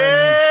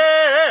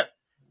 Yeah.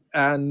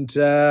 And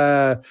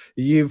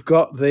you've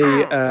got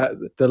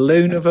the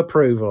loon of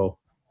approval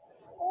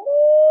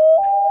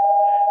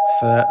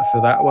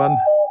for that one.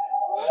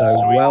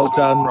 So sweet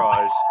done.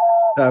 Prize.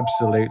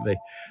 Absolutely.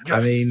 Yes.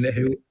 I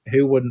mean,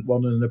 who wouldn't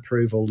want an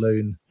approval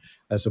loon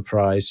as a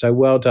prize? So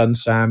well done,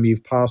 Sam.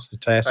 You've passed the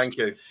test. Thank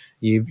you.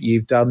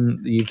 You've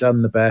done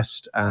the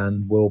best,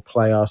 and we'll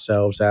play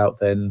ourselves out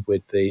then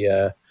with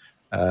the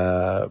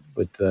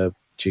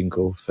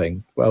jingle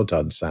thing. Well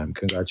done, Sam.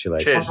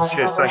 Congratulations.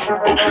 Cheers. Thank you.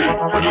 Okay,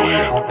 finally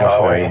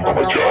in. Oh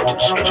my God,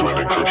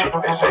 end-to-end encryption.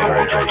 What am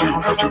I going to do?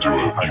 Have to do a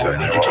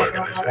mail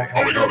attack.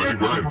 Oh my God, I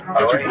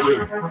think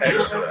we're in.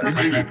 Excellent. We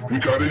made it. We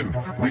got in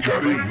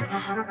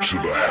to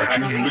the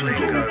hacking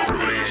lingo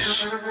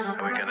quiz.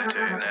 Are we going to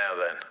do it now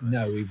then?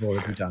 No, we've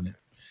already done it.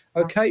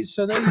 Okay,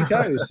 so there you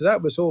go. So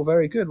that was all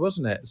very good,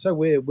 wasn't it? So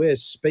we're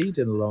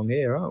speeding along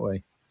here, aren't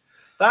we?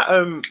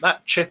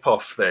 That chip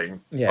off thing.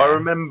 Yeah. I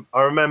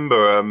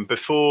remember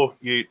before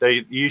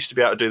they used to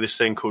be able to do this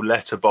thing called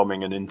letter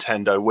bombing a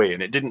Nintendo Wii,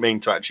 and it didn't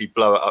mean to actually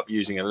blow it up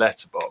using a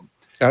letter bomb.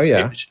 Oh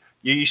yeah.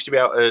 you used to be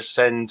able to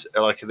send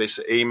like this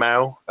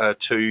email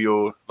to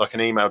your like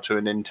an email to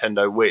a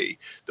Nintendo Wii.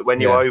 That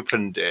when you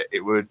opened it,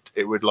 it would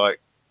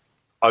like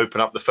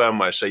open up the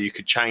firmware so you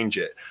could change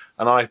it,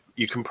 and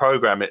you can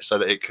program it so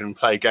that it can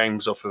play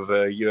games off of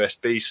a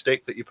USB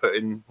stick that you put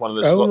in one of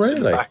the slots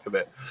in the back of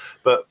it.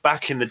 But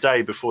back in the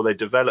day, before they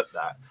developed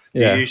that,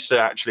 you used to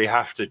actually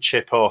have to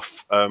chip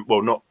off,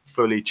 well, not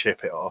fully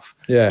chip it off.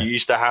 You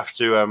used to have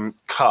to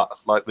cut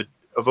like the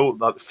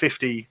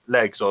 50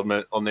 legs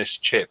on this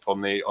chip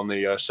on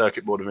the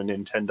circuit board of a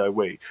Nintendo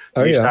Wii.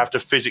 You used to have to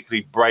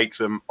physically break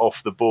them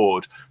off the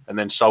board and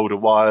then solder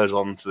wires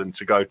onto them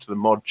to go to the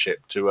mod chip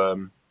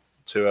to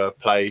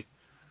play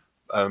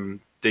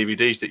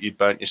DVDs that you'd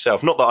burnt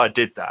yourself. Not that I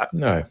did that.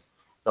 No,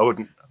 I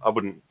wouldn't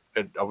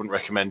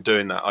recommend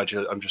doing that.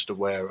 I'm just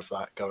aware of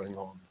that going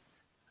on.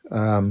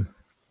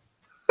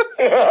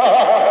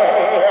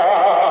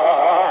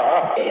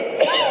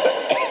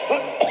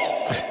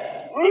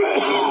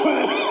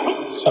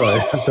 Sorry,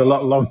 that's a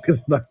lot longer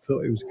than I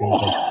thought it was going to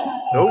be.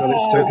 Oh God,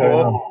 it's still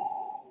going on.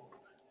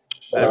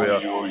 There we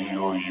are.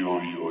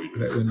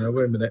 No,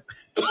 wait a minute.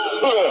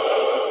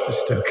 It's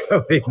still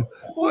going.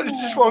 What is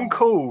this one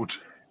called?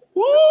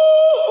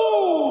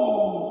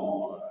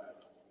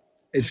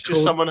 It's just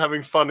called, someone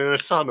having fun in a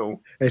tunnel.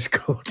 It's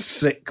called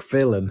Sick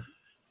Villain.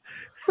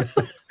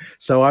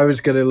 So I was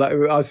going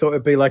to, I thought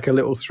it'd be like a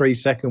little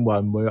 3-second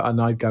one,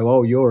 and I'd go,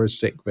 "Oh, you're a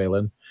sick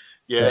villain."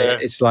 Yeah,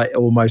 it's like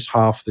almost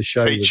half the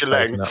show feature was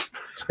taken length.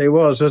 Up. It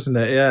was, wasn't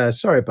it? Yeah.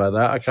 Sorry about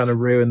that. I kind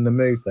of ruined the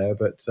mood there,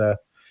 but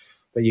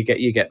you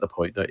get the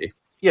point, don't you?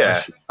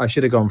 Yeah. I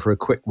should have gone for a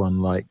quick one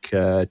like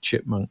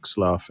Chipmunks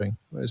Laughing.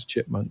 Where's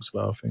Chipmunks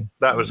Laughing?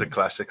 That was a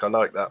classic. I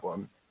like that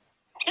one.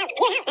 Yeah,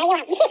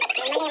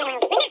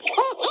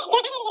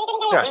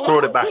 it's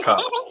brought it back up.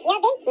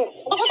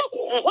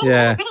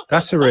 Yeah,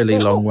 that's a really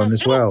long one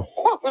as well.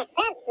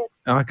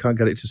 I can't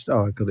get it to stop.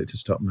 Oh, I got it to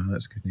stop now.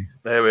 That's good news.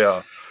 There we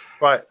are.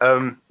 Right.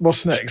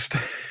 What's next?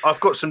 I've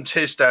got some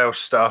Tisdale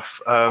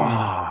stuff.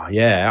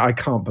 Yeah. I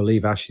can't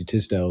believe Ashley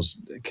Tisdale's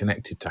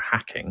connected to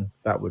hacking.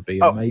 That would be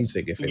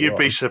amazing if it You'd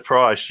be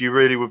surprised. You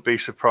really would be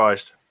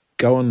surprised.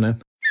 Go on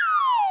then.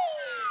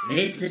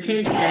 It's the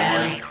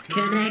Tisdale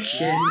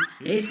Connection.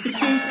 It's the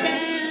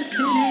Tisdale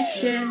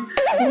Connection.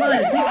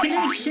 What is the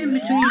connection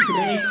between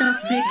today's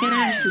topic and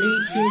Ashley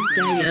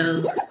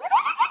Tisdale?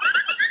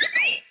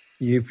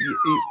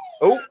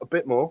 A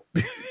bit more.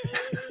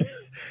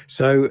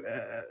 So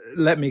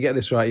let me get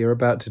this right. You're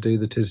about to do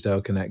the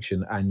Tisdale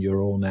Connection and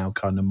you're all now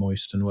kind of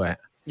moist and wet.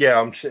 Yeah,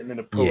 I'm sitting in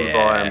a pool of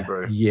iron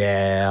brew.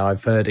 Yeah,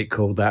 I've heard it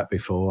called that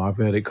before. I've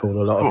heard it called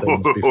a lot of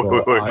things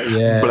before. Blah,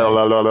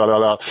 blah, blah, blah,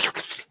 blah.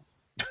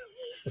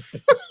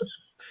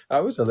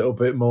 That was a little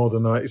bit more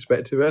than I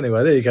expected. But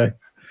anyway, there you go.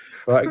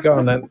 Right, go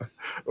on then.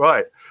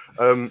 Right.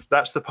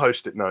 That's the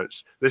Post-it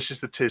notes. This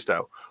is the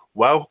Tisdale.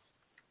 Well,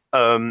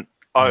 do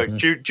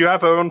you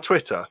have her on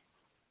Twitter?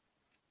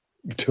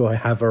 Do I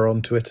have her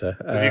on Twitter?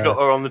 Have you got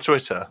her on the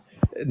Twitter?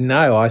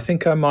 No, I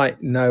think I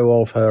might know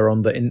of her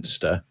on the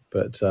Insta,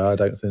 but I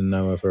don't think I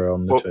know of her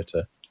on the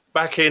Twitter.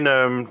 Back in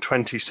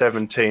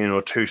 2017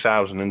 or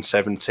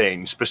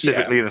 2017,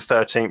 specifically the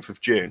 13th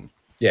of June,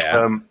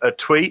 a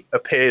tweet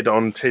appeared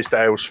on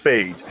Tisdale's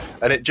feed,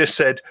 and it just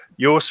said,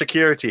 "Your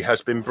security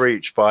has been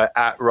breached by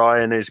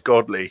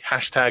 @RyanIsGodly,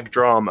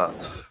 #drama."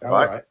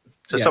 Right?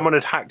 So someone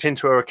had hacked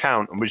into her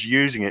account and was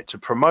using it to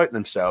promote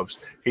themselves.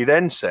 He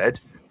then said,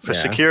 for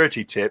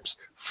security tips,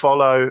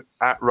 follow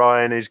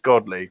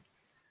 @RyanIsGodly.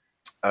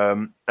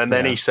 And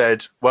then he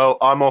said, well,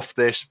 I'm off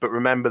this, but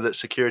remember that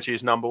security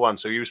is number one.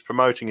 So he was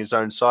promoting his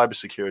own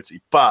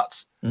cybersecurity.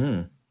 But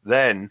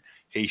then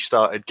he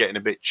started getting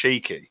a bit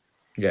cheeky.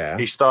 Yeah.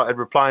 He started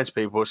replying to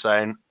people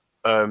saying,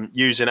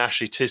 using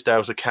Ashley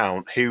Tisdale's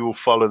account, he will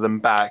follow them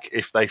back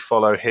if they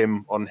follow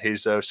him on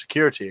his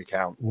security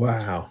account.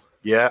 Wow.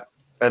 Yeah.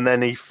 And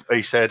then he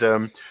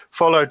said,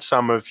 followed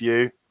some of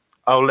you.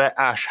 I'll let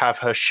Ash have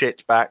her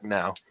shit back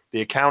now. The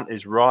account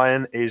is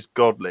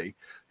RyanIsGodly.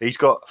 He's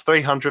got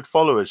 300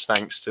 followers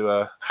thanks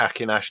to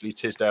hacking Ashley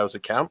Tisdale's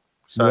account.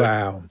 So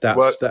wow,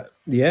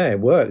 it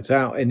worked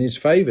out in his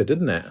favour,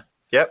 didn't it?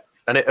 Yep,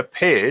 and it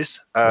appears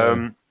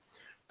that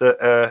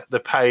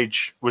the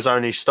page was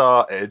only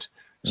started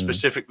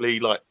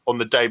specifically like on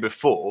the day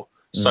before,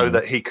 so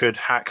that he could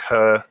hack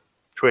her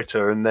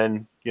Twitter and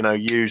then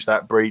use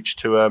that breach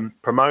to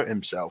promote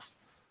himself.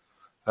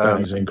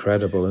 That is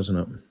incredible, isn't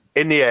it?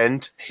 In the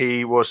end,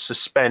 he was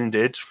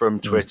suspended from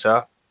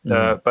Twitter,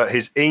 but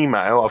his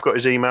email, I've got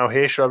his email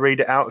here. Should I read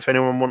it out if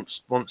anyone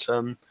wants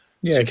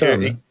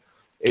security?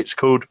 It's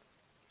called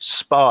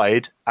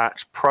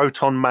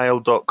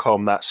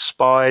spied@protonmail.com. That's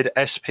spied,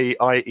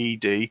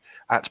 SPIED,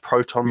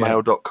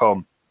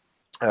 @protonmail.com.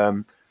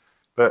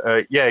 He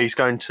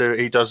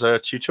does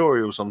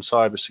tutorials on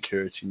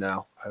cybersecurity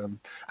now.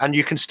 And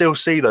you can still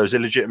see those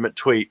illegitimate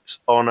tweets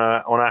on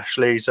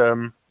Ashley's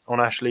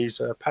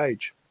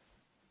page.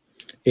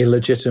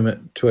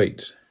 Illegitimate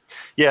tweets.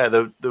 Yeah,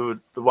 the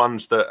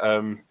ones that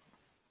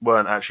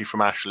weren't actually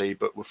from Ashley,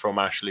 but were from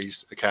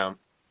Ashley's account.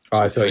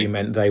 I thought you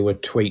meant they were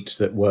tweets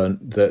that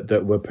weren't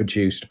that were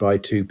produced by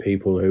two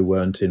people who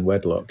weren't in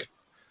wedlock.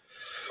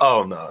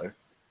 Oh no,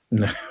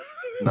 no,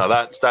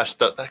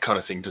 that kind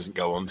of thing doesn't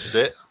go on, does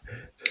it?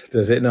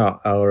 Does it not?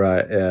 Oh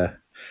right, yeah.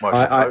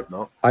 I hope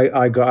not.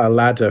 I got a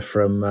ladder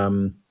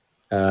from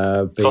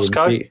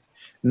Costco.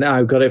 No,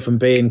 I got it from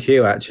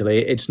B&Q.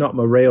 Actually, it's not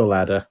my real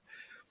ladder;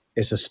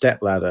 it's a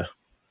step ladder.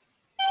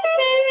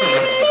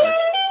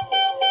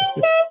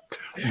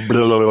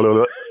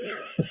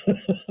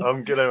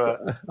 I'm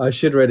gonna. I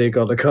should really have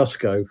gone to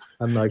Costco,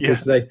 and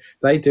because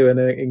they do an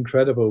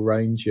incredible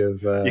range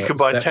of. You can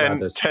buy 10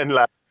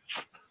 ladders.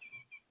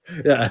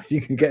 Yeah,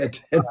 you can get a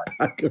 10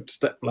 pack of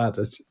step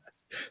ladders.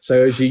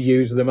 So as you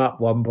use them up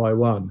one by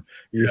one,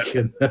 you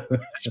can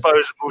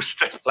disposable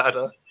step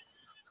ladder.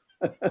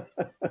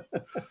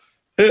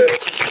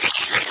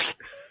 That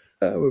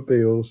would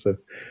be awesome.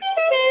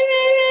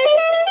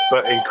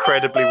 But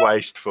incredibly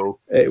wasteful.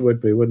 It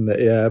would be, wouldn't it?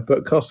 Yeah,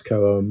 but Costco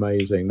are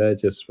amazing. They're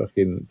just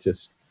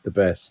the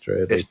best,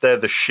 really. They're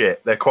the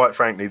shit. They're quite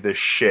frankly the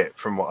shit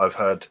from what I've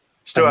heard.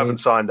 Still haven't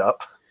signed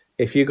up.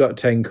 If you got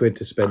 10 quid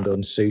to spend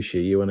on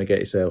sushi, you want to get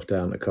yourself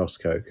down to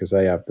Costco because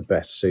they have the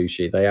best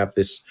sushi. They have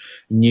this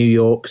New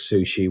York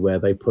sushi where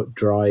they put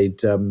dried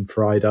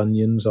fried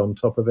onions on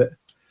top of it.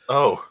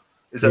 Oh,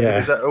 is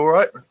that all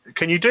right?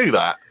 Can you do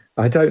that?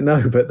 I don't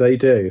know, but they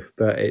do.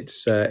 But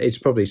it's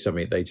probably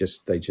something they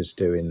just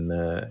do in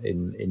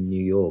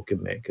New York,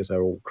 isn't it? Because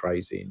they're all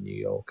crazy in New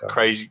York.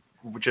 Crazy,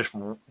 just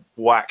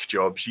whack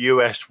jobs,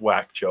 US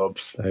whack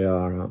jobs. They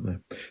are, aren't they?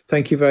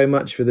 Thank you very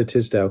much for the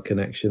Tisdale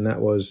connection.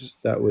 That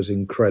was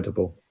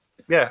incredible.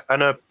 Yeah,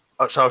 and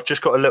so I've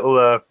just got a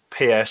little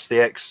PS, the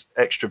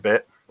extra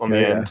bit on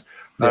the end.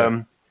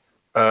 Yeah.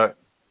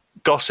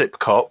 Gossip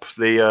Cop,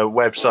 the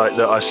website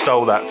that I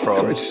stole that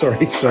from.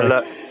 Sorry.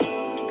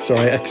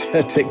 Sorry, a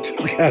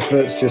TikTok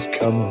advert's just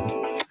come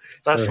on.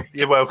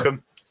 You're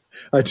welcome.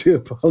 I do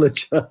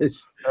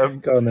apologise.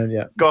 Go on then,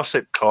 yeah.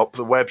 Gossip Cop,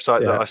 the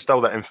website that I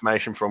stole that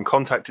information from,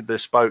 contacted the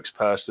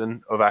spokesperson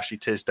of Ashley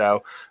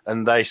Tisdale,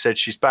 and they said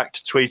she's back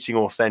to tweeting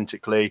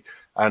authentically.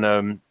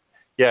 And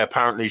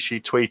apparently she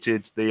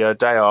tweeted the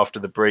day after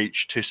the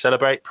breach to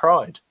celebrate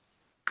Pride.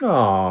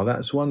 Oh,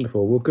 that's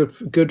wonderful. Well,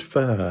 good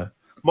for her.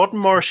 Modern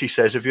Morrissey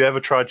says, "Have you ever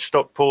tried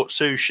Stockport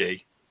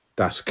sushi?"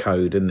 That's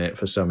code, isn't it,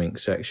 for something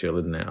sexual,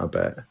 isn't it? I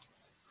bet.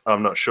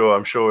 I'm not sure.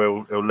 I'm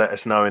sure he'll let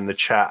us know in the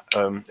chat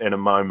in a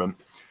moment.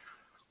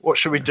 What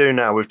should we do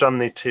now? We've done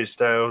the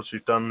Tisdales.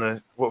 We've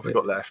done what have we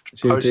got left?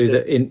 Should we do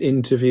the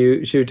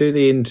interview? Should we do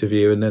the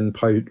interview and then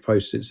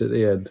post it at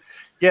the end?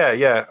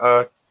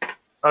 Yeah.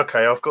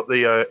 Okay, I've got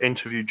the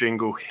interview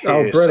jingle here.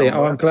 Oh, brilliant!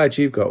 Somewhere. I'm glad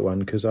you've got one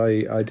because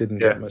I didn't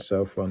get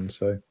myself one.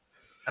 So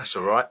that's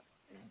all right.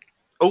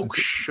 Oh,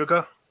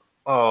 sugar.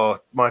 Oh,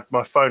 my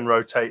phone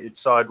rotated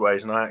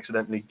sideways and I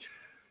accidentally...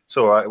 It's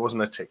all right, it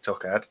wasn't a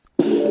TikTok ad.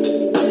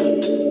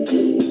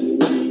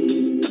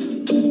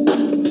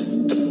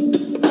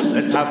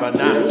 Let's have a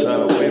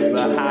natter with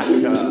the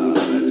hacker.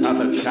 Let's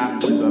have a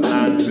chat with the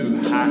man who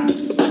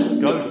hacks.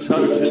 Go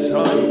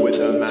toe-to-toe with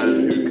the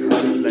man who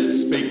codes.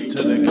 Let's speak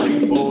to the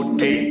keyboard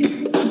geek.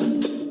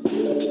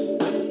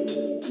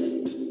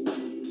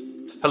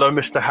 Hello,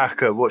 Mr.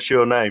 Hacker. What's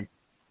your name?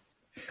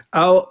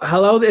 Oh,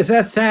 hello. Is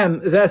that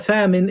Sam? Is that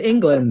Sam in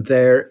England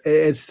there?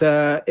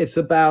 It's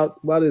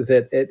about, what is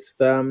it? It's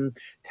 10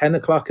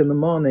 o'clock in the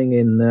morning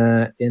in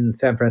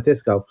San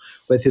Francisco,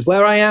 which is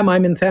where I am.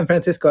 I'm in San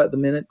Francisco at the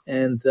minute,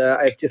 and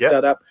I've just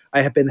got up.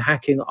 I have been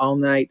hacking all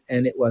night,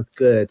 and it was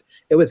good.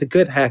 It was a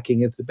good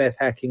hacking. It's the best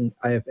hacking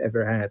I have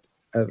ever had.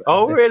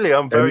 Really?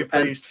 I'm very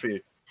pleased for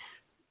you.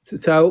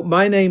 So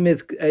my name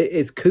is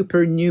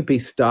Cooper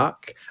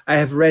Newbystock. I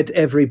have read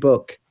every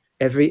book.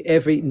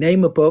 Every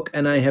name a book,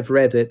 and I have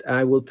read it.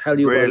 I will tell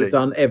you what is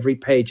on every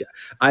page.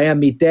 I am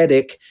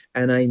Mededic,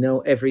 and I know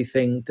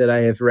everything that I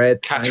have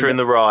read. Catcher in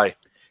the Rye.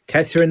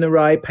 Catcher in the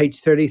Rye, page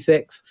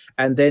 36.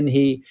 And then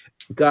he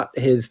got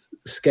his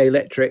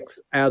Scalextrics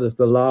out of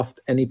the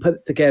loft, and he put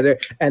it together,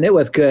 and it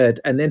was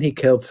good. And then he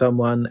killed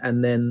someone,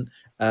 and then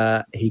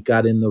he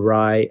got in the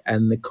rye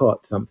and they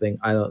caught something.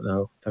 I don't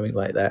know, something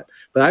like that.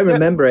 But I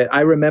remember it. I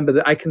remember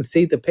that. I can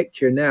see the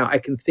picture now. I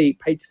can see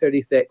page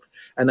 36,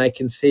 and I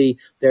can see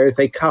there is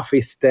a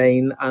coffee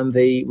stain on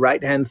the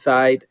right-hand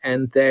side,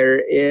 and there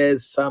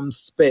is some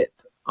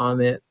spit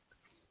on it.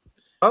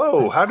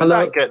 Oh, how did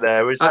that get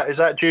there? Is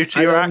that due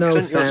to your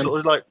accent? Your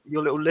sort of like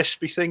your little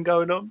lispy thing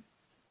going on?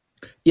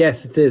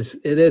 Yes, it is.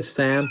 It is,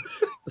 Sam.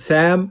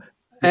 Sam.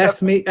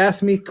 Ask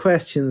me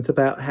questions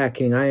about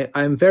hacking.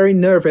 I'm very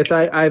nervous.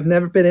 I've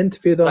never been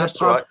interviewed on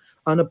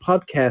a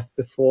podcast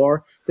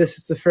before. This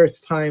is the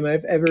first time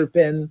I've ever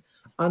been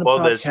on a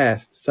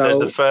podcast. There's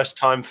the first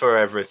time for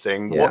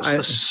everything. Yeah, What's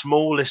the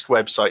smallest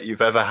website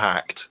you've ever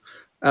hacked?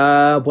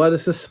 What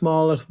is the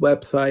smallest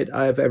website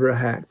I've ever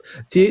hacked?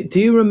 Do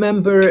you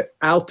remember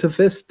Alta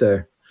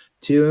Vista?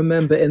 Do you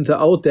remember in the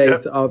old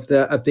days of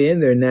the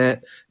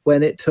internet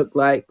when it took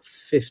like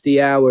 50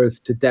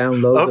 hours to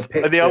download the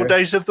picture? The old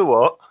days of the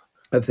what?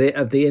 Of the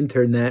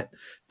internet.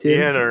 The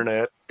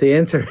internet. The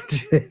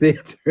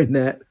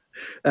internet.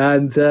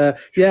 And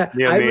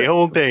the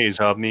old days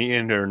of the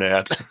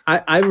internet.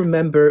 I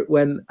remember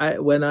when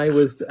I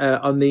was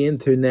on the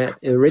internet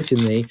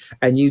originally,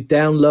 and you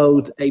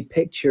download a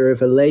picture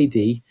of a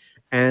lady,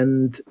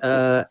 and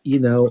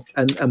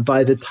and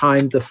by the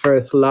time the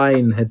first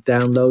line had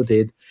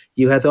downloaded,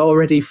 you had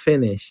already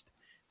finished.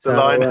 The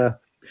line.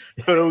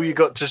 And all you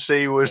got to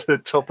see was the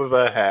top of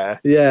her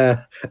hair.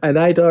 Yeah, and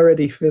I'd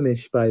already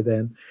finished by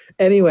then.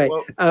 Anyway,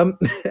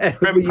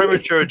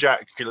 premature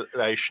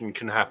ejaculation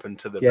can happen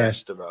to the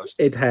best of us.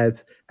 It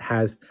has,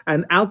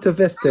 and Alta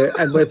Vista,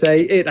 and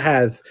it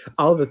has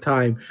all the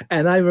time.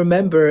 And I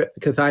remember,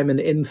 because I'm an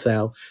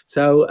incel,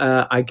 so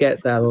I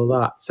get that a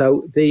lot.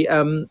 So the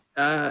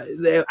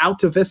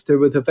Alta Vista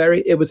was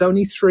it was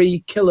only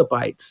 3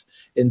 kilobytes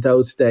in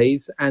those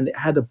days, and it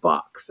had a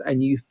box,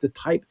 and you used to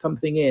type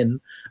something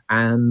in,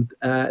 and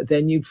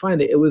then you'd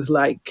find it. It was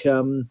like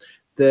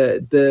the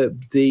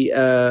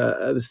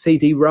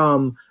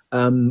CD-ROM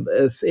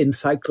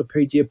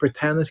Encyclopedia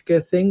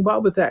Britannica thing.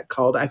 What was that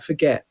called? I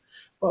forget.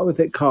 What was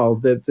it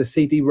called? The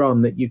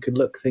CD-ROM that you could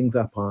look things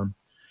up on.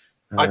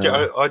 I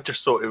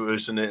just thought it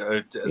was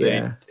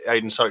the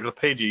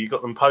encyclopedia. You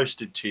got them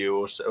posted to you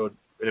or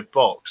in a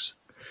box.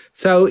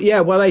 So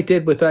what I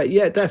did was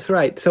that's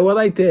right. So what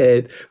I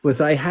did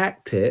was I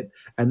hacked it,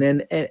 and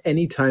then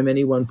anytime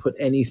anyone put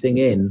anything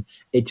in,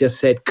 it just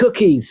said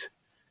cookies,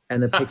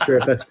 and a picture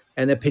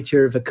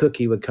of a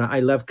cookie would come.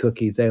 I love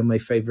cookies; they're my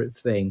favorite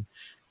thing,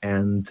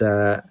 and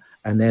that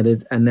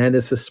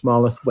is the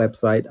smallest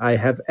website I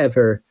have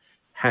ever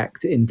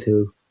hacked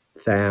into,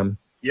 Sam.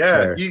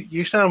 Yeah,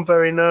 you sound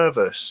very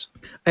nervous.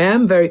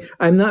 I'm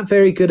not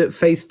very good at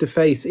face to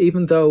face,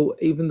 even though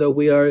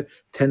we are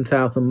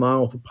 10,000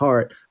 miles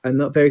apart. I'm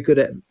not very good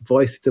at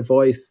voice to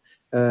voice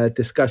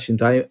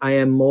discussions. I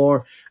am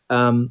more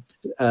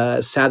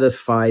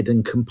satisfied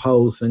and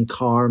composed and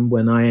calm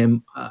when I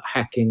am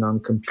hacking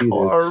on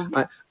computers.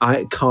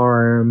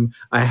 Calm.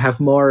 I have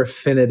more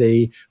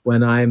affinity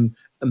when I'm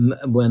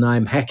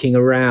hacking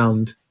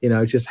around.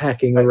 Just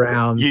hacking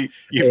around.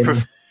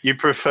 You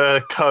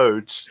prefer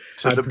codes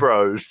to the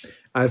bros.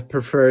 I've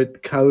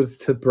preferred codes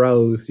to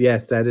bros.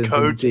 Yes, that is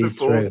codes indeed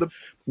true.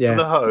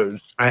 The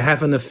hose. I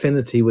have an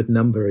affinity with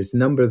numbers.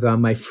 Numbers are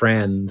my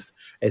friends,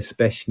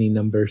 especially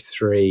number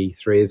 3.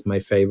 3 is my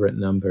favorite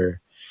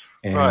number.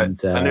 And,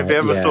 right. And have you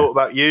ever thought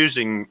about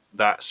using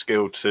that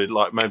skill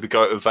to maybe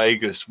go to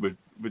Vegas with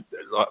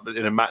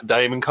in a Matt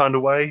Damon kind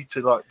of way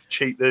to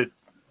cheat the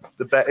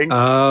betting?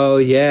 Oh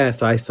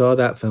yes, I saw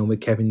that film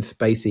with Kevin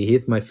Spacey.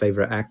 He's my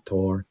favorite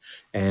actor,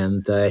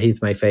 and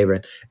he's my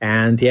favorite.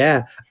 And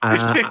yes,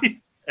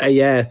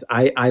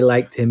 I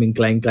liked him in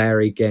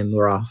Glengarry Glen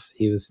Ross.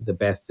 He was the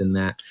best in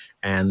that,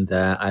 and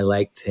I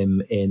liked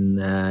him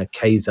in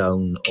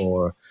K-Zone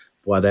or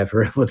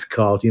whatever it was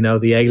called.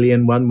 The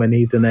alien one when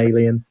he's an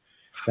alien.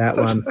 That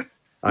one,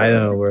 I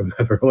don't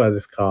remember what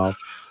it's called.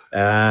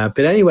 But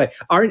anyway,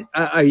 are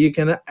you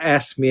going to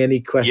ask me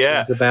any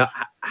questions about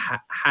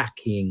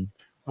hacking?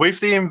 With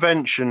the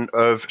invention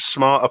of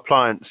smart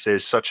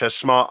appliances such as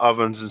smart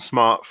ovens and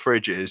smart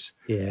fridges,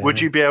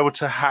 would you be able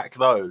to hack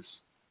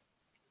those?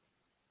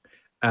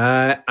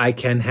 I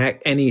can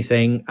hack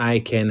anything. I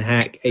can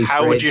hack a fridge.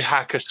 How would you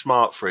hack a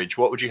smart fridge?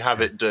 What would you have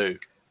it do?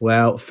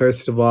 Well,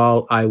 first of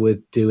all, I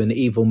would do an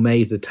evil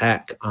maze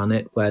attack on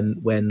it when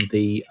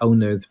the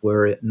owners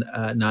were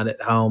not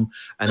at home,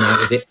 and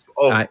I would.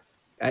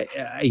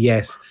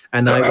 Yes,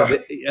 and I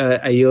would.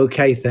 Are you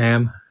okay,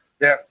 Sam?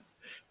 Yeah.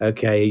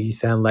 Okay, you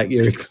sound like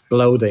you're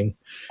exploding.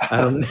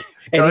 Can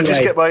I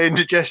just get my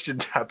indigestion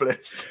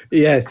tablets?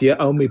 Yes, your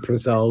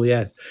omeprazole.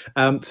 Yes.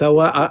 So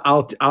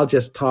I'll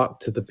just talk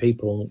to the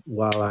people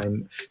while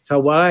I'm. So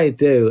what I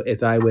do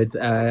is I would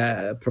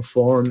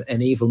perform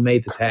an evil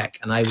maid attack,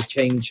 and I would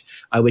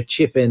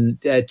chip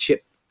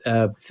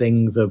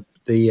things of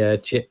the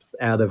chips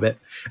out of it,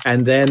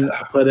 and then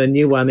put a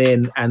new one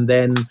in, and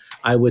then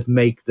I would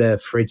make the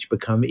fridge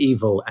become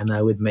evil, and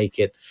I would make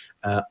it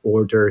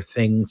order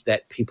things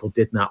that people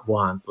did not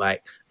want,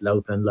 like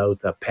loads and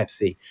loads of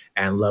Pepsi,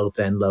 and loads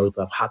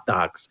of hot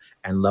dogs,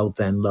 and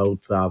loads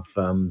of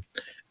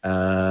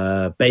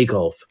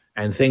bagels,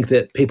 and things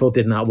that people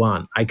did not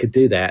want. I could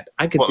do that.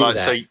 I could do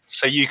that.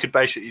 So you could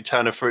basically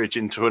turn a fridge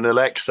into an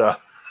Alexa.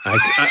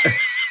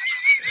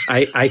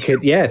 I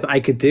could. Yes, I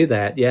could do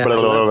that.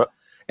 Yeah.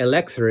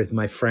 Alexa is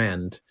my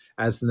friend,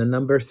 as the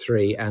number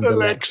 3, and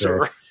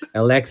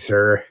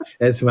Alexa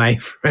is my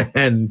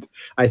friend.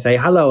 I say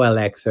hello,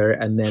 Alexa,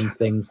 and then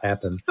things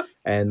happen,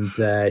 and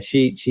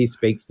she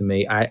speaks to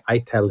me. I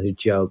tell her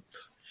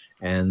jokes,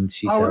 and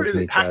she tells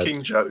me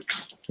hacking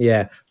jokes.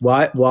 Yeah.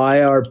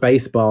 Why are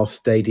baseball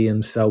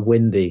stadiums so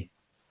windy?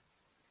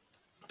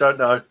 Don't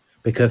know.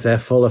 Because they're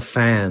full of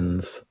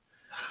fans.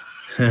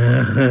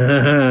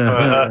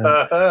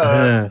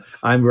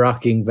 I'm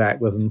rocking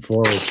backwards and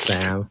forwards,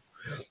 Sam.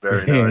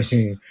 Very nice.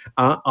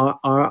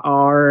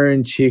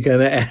 Aren't you going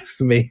to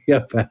ask me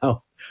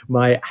about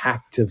my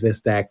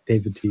hacktivist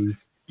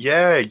activities?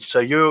 Yeah, so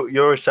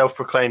you're a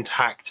self-proclaimed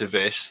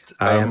hacktivist.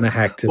 I am a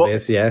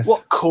hacktivist, yes.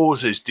 What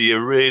causes do you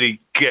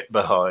really get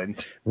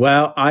behind?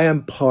 Well, I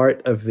am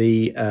part of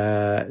the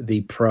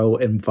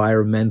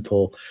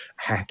pro-environmental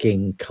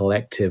hacking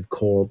collective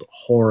called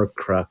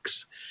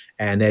Horcrux.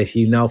 And as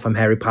you know from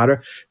Harry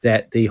Potter,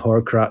 that the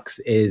Horcrux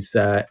is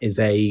an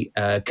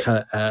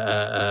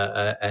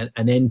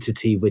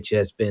entity which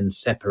has been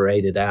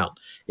separated out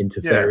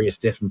into various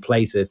different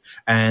places,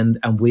 and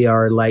we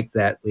are like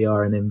that. We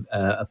are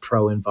a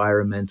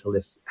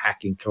pro-environmentalist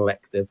hacking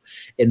collective.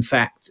 In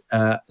fact,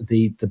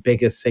 the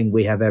biggest thing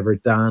we have ever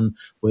done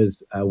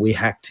was we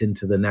hacked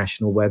into the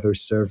National Weather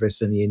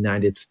Service in the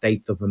United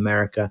States of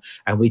America,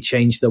 and we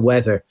changed the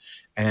weather.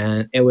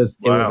 And it was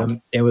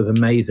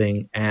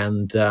amazing,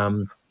 and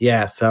so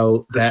to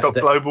stop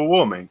global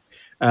warming.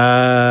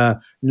 No,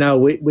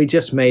 we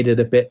just made it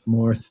a bit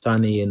more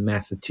sunny in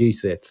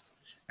Massachusetts,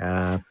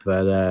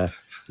 but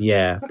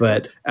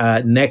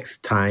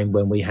next time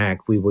when we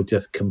hack, we will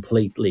just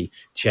completely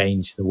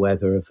change the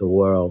weather of the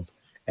world,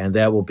 and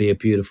that will be a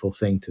beautiful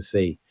thing to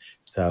see.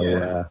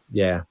 So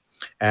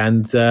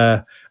And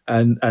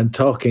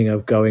talking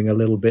of going a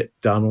little bit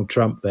Donald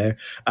Trump there,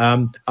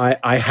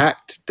 I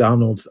hacked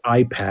Donald's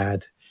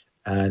iPad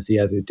the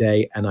other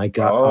day, and I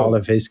got all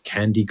of his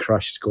Candy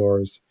Crush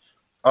scores.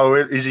 Oh,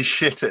 is he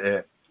shit at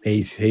it?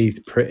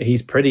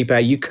 He's pretty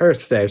bad. You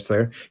cursed there,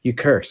 sir. You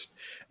cursed.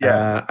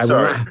 Yeah,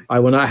 I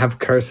will not have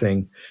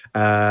cursing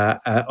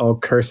or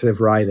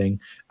cursive writing.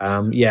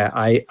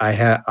 I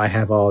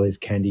have all his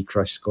Candy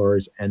Crush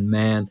scores, and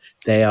man,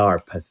 they are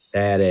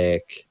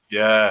pathetic.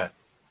 Yeah.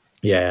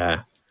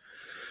 Yeah.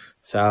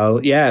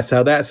 So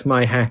that's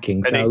my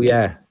hacking.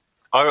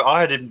 I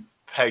had him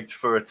pegged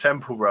for a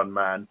Temple Run,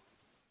 man.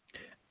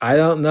 I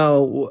don't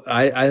know.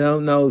 I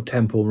don't know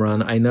Temple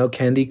Run. I know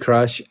Candy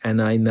Crush,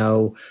 and I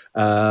know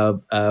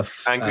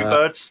Angry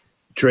Birds,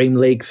 Dream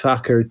League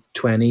Soccer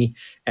 20,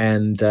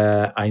 and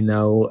I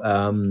know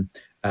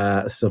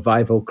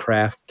Survival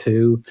Craft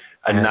 2.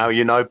 And now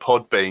you know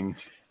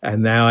Podbeans.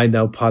 And now I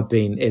know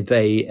Podbean is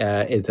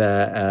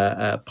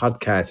a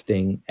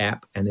podcasting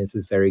app, and it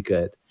is very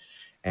good.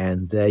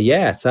 And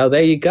so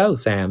there you go,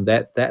 Sam.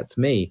 That's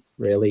me,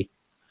 really.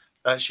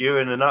 That's you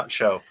in a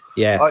nutshell.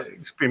 Yeah,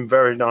 it's been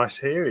very nice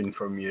hearing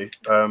from you.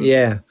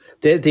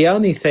 The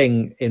only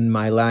thing in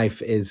my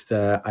life is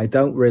I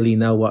don't really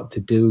know what to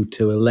do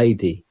to a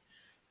lady,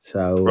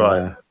 so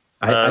right.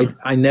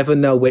 I never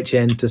know which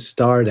end to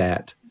start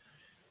at.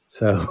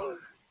 So,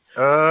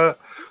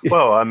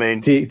 well, I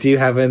mean, do you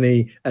have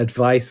any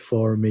advice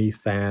for me,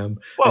 Sam?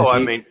 Well, I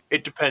mean,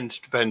 it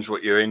depends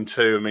what you're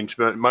into. I mean,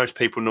 most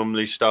people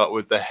normally start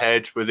with the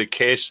head with a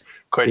kiss.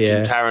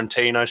 Quentin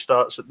Tarantino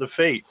starts at the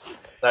feet.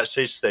 That's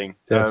his thing.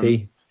 Does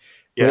he?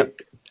 Yeah.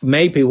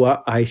 Maybe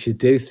what I should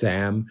do,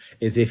 Sam,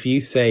 is if you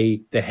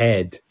say the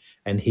head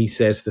and he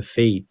says the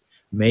feet,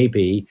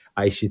 maybe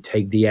I should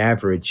take the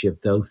average of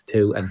those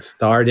two and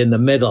start in the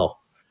middle.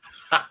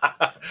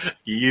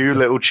 You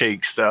little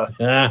cheekster.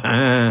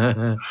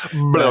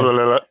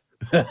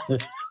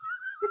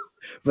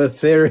 But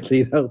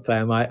seriously though,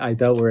 Sam, I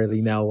don't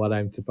really know what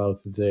I'm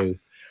supposed to do.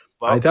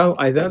 Well,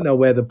 I don't know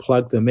where to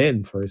plug them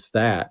in for a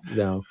stat.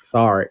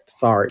 Start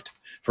for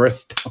a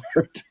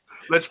start.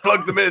 Let's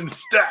plug them in,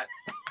 stat.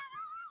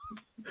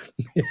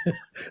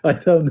 I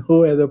don't know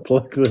where to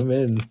plug them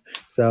in,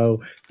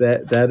 so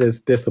that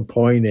is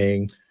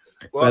disappointing.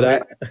 Well,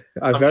 but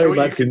I very sure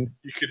much you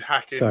could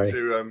hack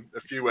into a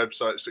few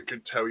websites that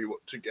could tell you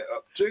what to get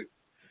up to.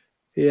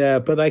 Yeah,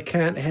 but I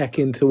can't hack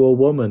into a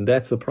woman.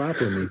 That's the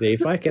problem. You see,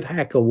 if I could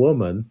hack a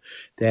woman,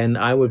 then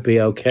I would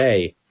be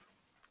okay.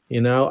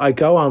 I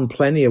go on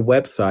plenty of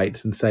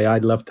websites and say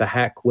I'd love to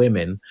hack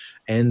women,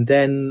 and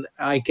then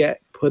I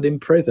get put in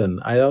prison.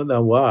 I don't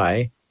know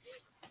why.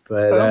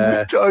 But how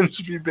many times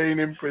have you been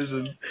in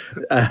prison?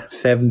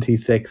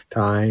 76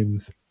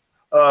 times.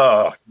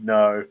 Oh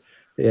no.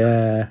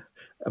 Yeah,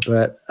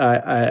 but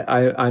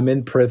I'm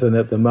in prison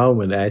at the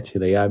moment.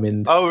 Actually, I'm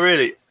in. Oh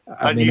really?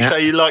 You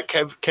say you like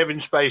Kevin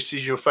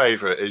Spacey's your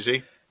favorite, is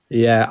he?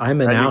 Yeah,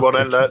 I'm in. And you want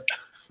to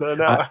learn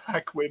how to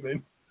hack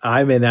women?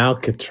 I'm in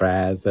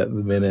Alcatraz at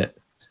the minute.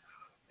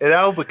 In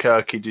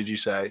Albuquerque, did you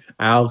say?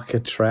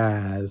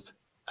 Alcatraz.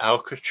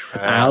 Okay.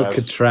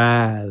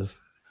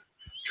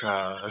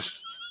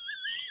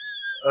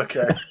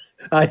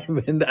 I'm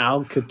in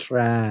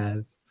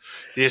Alcatraz.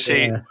 You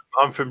see,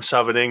 I'm from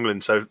southern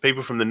England, so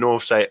people from the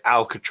north say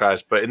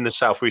Alcatraz, but in the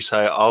south we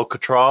say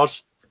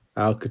Alcatraz.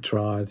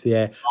 Alcatraz,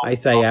 yeah. I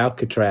say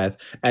Alcatraz.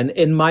 And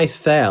in my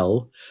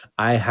cell,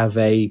 I have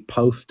a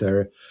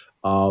poster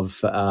of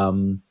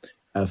the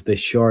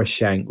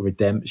Shawshank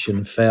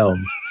Redemption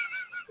film.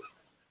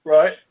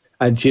 Right.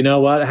 And do you know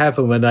what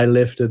happened when I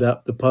lifted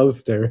up the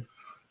poster?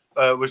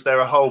 Was there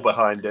a hole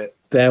behind it?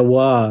 There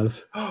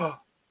was.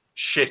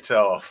 Shit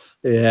off.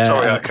 Yeah.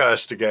 Sorry, I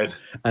cursed again.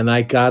 And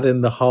I got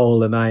in the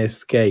hole and I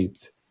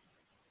escaped.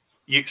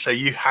 So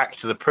you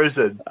hacked the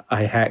prison?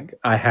 I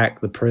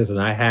hacked the prison.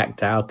 I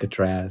hacked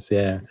Alcatraz,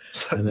 yeah.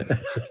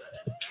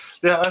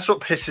 Yeah, that's what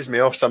pisses me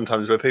off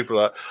sometimes, where people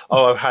are like,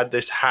 "Oh, I've had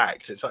this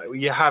hacked." It's like, well,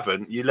 you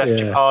haven't. You left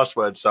your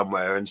password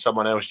somewhere, and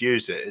someone else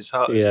used it. It's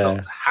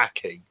not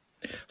hacking.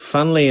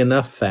 Funnily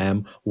enough,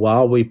 Sam,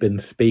 while we've been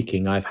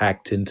speaking, I've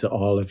hacked into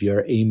all of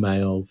your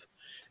emails,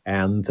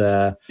 and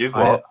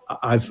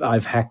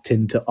I've hacked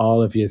into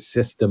all of your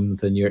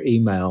systems and your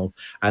emails,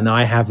 and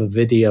I have a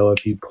video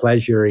of you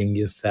pleasuring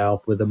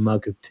yourself with a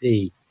mug of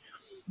tea.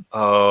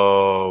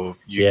 Oh,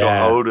 you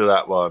got hold of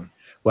that one.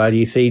 Well,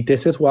 you see,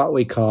 this is what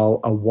we call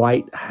a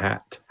white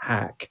hat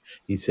hack,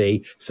 you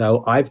see.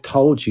 So I've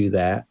told you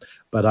that,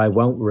 but I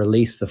won't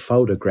release the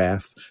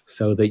photographs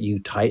so that you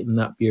tighten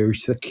up your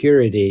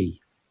security.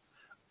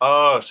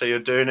 Oh, so you're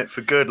doing it for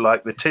good,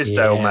 like the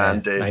Tisdale man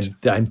did.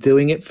 I'm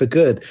doing it for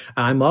good.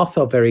 I'm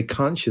also very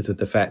conscious of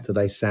the fact that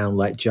I sound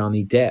like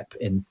Johnny Depp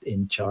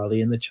in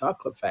Charlie and the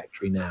Chocolate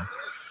Factory now.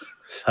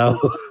 So...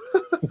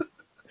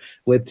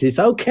 which is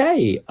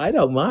okay. I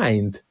don't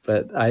mind,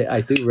 but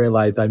I do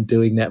realize I'm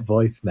doing that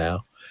voice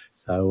now.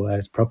 So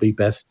it's probably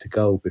best to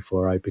go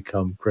before I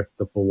become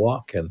Christopher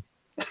Walken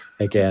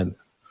again.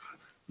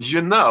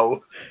 You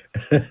know?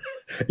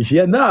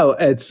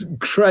 It's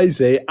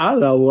crazy. I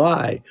don't know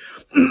why.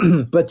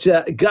 But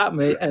got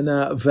me in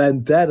a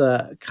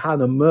vendetta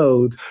kind of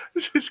mood.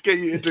 Just get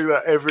you to do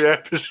that every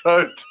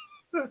episode.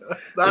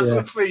 That's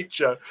a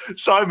feature.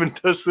 Simon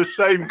does the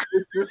same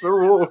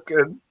Christopher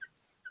Walken.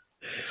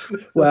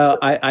 Well,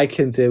 I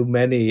can do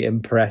many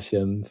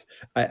impressions.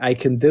 I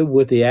can do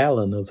Woody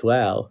Allen as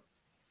well.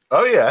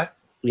 Oh, yeah?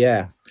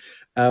 Yeah.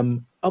 Oh,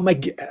 my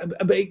God.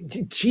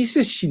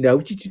 Jesus,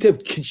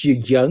 because you're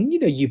young,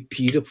 you're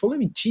beautiful. I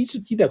mean,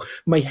 Jesus,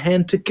 my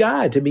hand to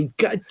God. I mean,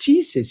 God,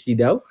 Jesus,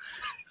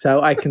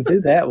 So I can do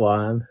that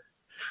one.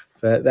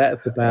 But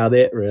that's about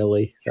it,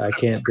 really. I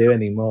can't do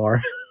any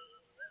more.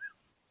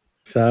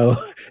 So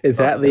is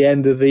that the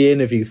end of the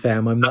interview,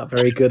 Sam? I'm not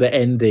very good at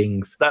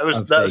endings. That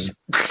was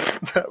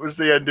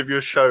the end of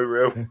your show,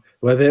 real.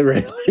 Was it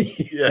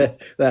really? Yeah.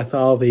 That's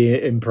all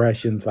the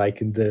impressions I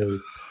can do.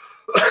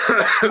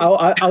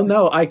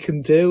 No, I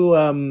can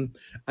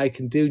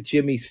do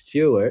Jimmy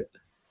Stewart.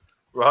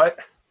 Right.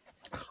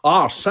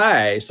 Oh,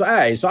 say,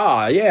 yeah,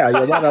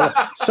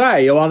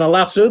 you want to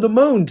lasso the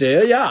moon,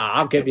 dear? Yeah,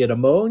 I'll give you the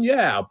moon.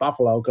 Yeah,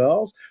 Buffalo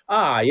Girls.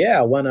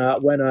 Yeah, when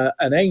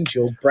an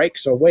angel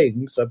breaks her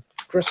wings, a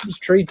Christmas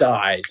tree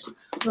dies.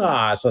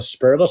 It's the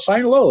spirit of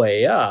St.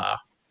 Louis. Yeah,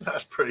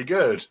 that's pretty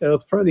good. It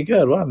was pretty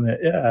good, wasn't it?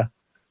 Yeah.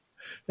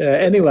 Yeah.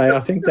 Anyway, I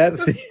think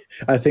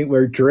I think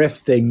we're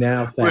drifting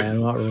now,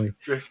 Sam, aren't we?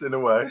 Drifting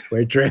away.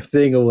 We're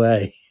drifting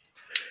away.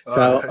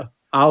 So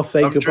I'll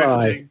say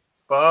goodbye. Drifting.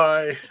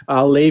 Bye.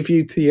 I'll leave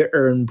you to your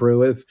urn,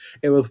 brewers.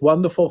 It was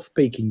wonderful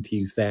speaking to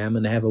you, Sam,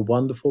 and have a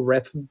wonderful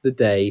rest of the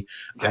day.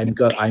 I'm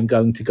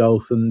going to go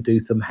do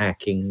some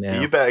hacking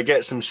now. You better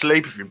get some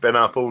sleep if you've been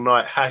up all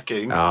night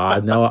hacking.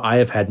 No, I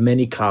have had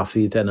many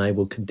coffees and I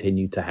will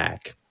continue to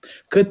hack.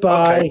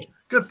 Goodbye. Okay.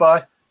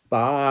 Goodbye.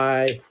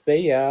 Bye.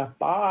 See ya.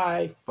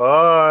 Bye.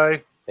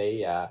 Bye.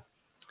 See ya.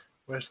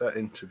 Where's that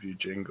interview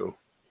jingle?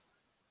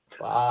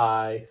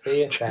 Bye.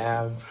 See ya,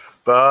 Sam.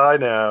 Bye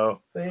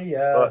now. See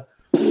ya. Bye.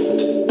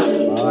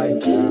 Bye,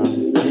 Sam.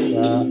 See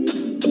ya.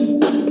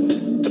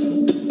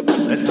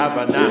 Let's have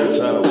a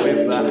natter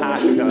with the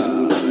hacker.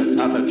 Let's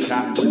have a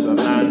chat with the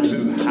man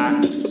who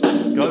hacks.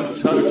 Go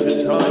toe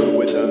to toe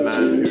with the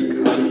man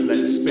who codes.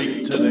 Let's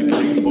speak to the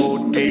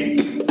keyboard geek.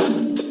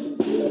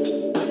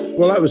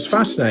 Well, that was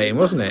fascinating,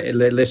 wasn't it?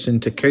 Listen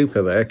to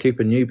Cooper there,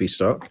 Cooper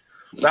Newbystock.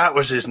 That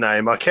was his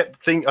name. I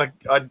kept thinking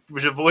I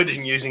was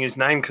avoiding using his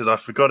name because I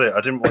forgot it.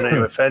 I didn't want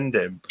to offend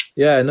him.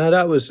 Yeah, no,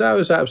 that was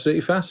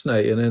absolutely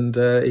fascinating, and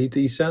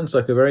he sounds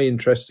like a very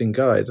interesting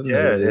guy, doesn't he?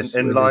 Yeah,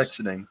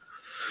 enlightening.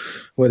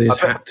 With his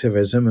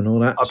activism and all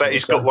that. I bet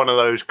he's got one of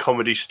those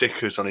comedy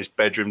stickers on his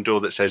bedroom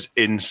door that says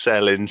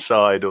 "Incel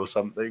inside" or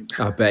something.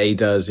 I bet he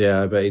does.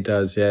 Yeah,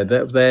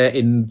 They're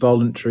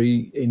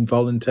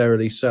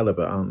involuntarily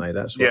celibate, aren't they?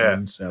 That's what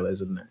an incel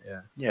is, isn't it?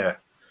 Yeah. Yeah.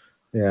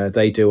 Yeah,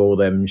 they do all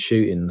them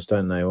shootings,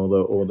 don't they?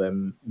 All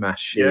them mass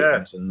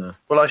shootings and that.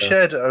 Well, I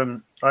shared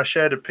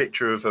a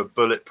picture of a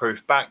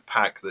bulletproof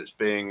backpack that's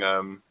being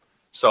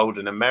sold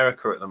in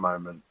America at the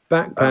moment.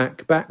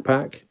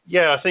 Backpack.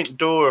 Yeah, I think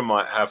Dora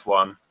might have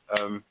one.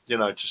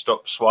 To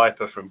stop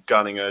Swiper from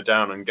gunning her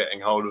down and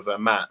getting hold of her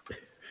map.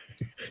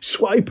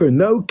 Swiper,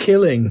 no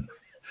killing.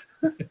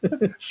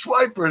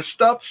 Swiper,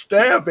 stop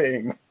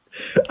stabbing.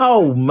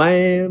 Oh,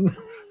 man.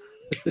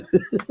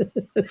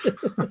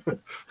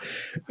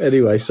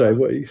 Anyway, sorry,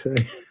 what are you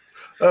saying?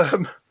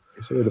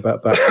 It's all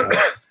about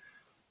backpacks.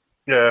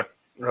 Yeah,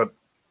 I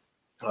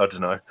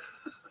don't know.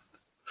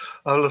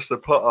 I lost the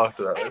plot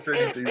after that. It's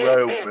really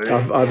derailed me.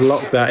 I've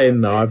locked that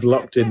in now. I've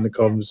locked in the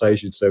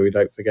conversation so we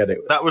don't forget it.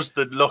 That was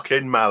the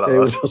lock-in mallard. It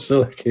was the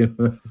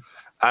lock-in.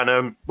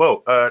 And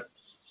what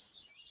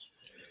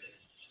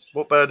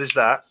bird is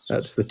that?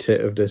 That's the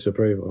tit of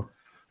disapproval.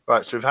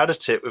 Right, so we've had a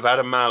tit, we've had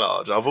a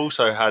mallard. I've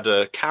also had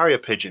a carrier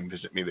pigeon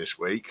visit me this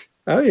week.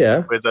 Oh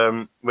yeah, with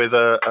a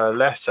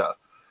letter,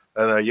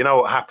 and you know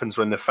what happens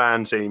when the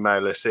fans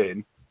email us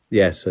in?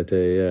 Yes, I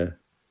do.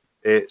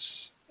 Yeah,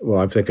 it's Well,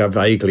 I think I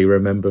vaguely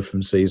remember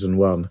from season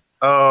 1.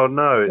 Oh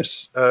no,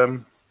 it's oh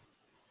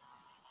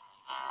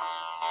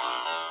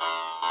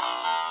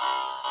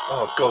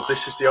god,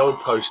 this is the old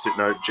post-it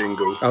note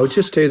jingle. I'll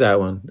just do that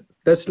one.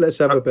 Let's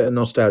have a bit of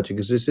nostalgia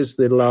because this is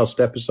the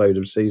last episode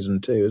of season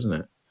 2, isn't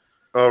it?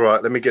 All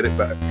right, let me get it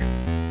back.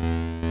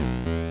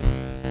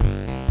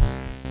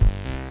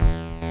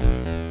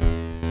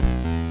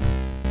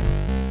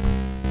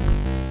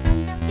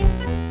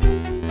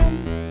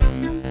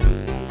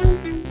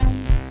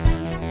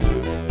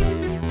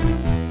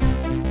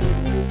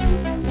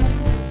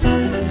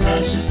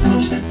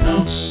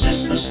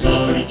 Is the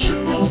story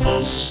true or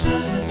false?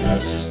 Simon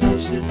has his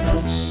post-it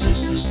notes.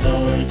 Is the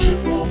story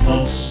true or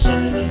false?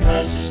 Simon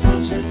has his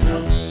post-it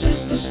notes.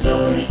 Is the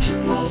story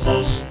true or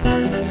false?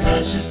 Simon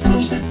has his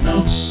post-it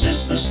notes.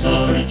 Is the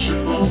story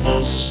true or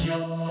false?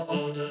 You're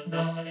order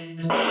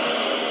 9.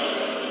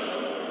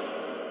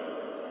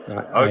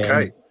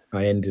 Okay.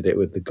 I ended it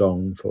with the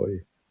gong for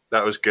you.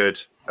 That was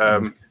good.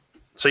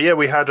 So yeah,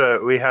 we had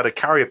a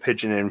carrier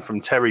pigeon in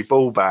from Terry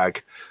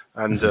Ballbag,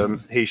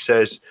 and he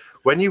says,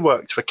 when you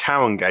worked for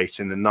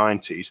Cowangate in the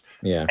 90s,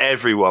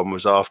 everyone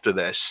was after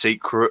their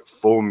secret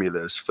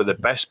formulas for the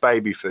best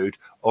baby food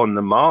on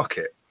the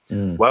market.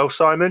 Well,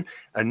 Simon,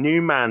 a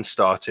new man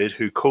started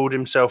who called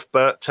himself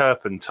Bert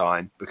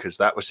Turpentine because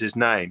that was his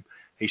name.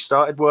 He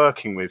started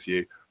working with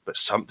you, but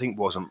something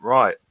wasn't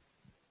right.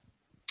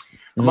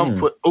 A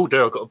month oh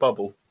dear, I got a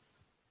bubble.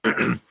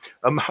 A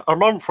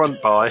month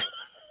went by,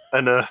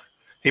 and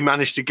he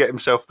managed to get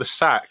himself the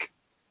sack.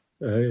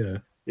 Oh yeah.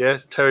 Yeah,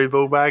 Terry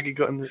Ballbag, he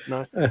got him.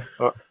 No,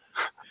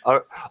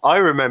 I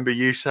remember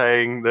you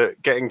saying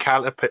that getting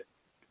caterpillars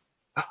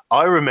in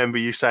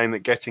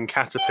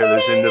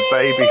the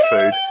baby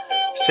food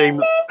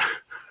seemed.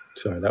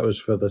 Sorry, that was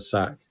for the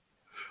sack.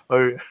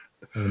 Oh,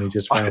 and he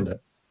just found it.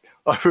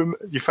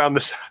 You found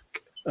the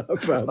sack. I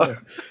found the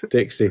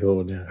Dixie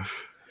horn. Yeah.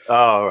 Oh,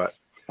 all right.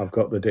 I've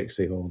got the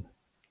Dixie horn.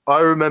 I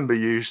remember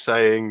you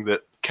saying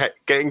that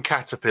getting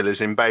caterpillars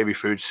in baby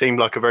food seemed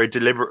like a very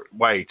deliberate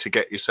way to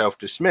get yourself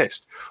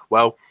dismissed.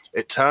 Well,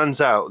 it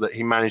turns out that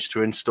he managed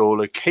to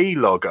install a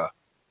keylogger.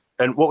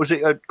 And what was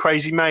it? A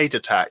crazy maid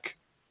attack?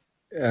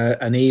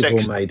 An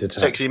evil maid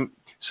attack.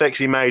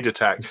 Sexy maid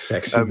attack.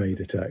 Sexy maid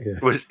attack,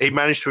 yeah. He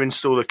managed to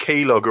install a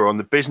keylogger on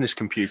the business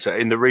computer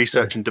in the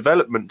research and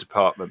development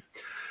department.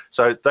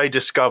 So they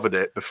discovered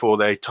it before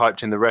they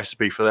typed in the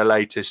recipe for their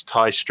latest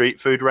Thai street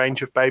food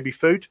range of baby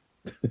food.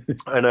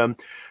 And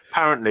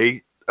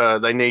apparently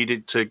they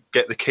needed to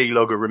get the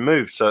keylogger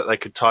removed so that they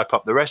could type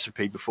up the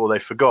recipe before they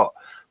forgot.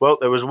 Well,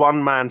 there was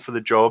one man for the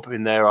job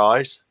in their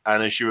eyes,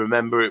 and as you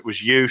remember, it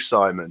was you,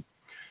 Simon,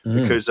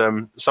 because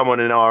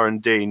someone in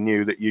R&D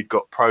knew that you'd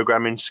got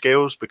programming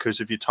skills because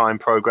of your time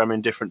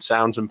programming different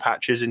sounds and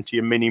patches into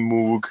your Mini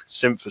Moog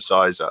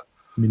synthesizer.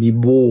 Mini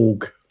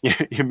Moog.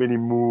 Your Mini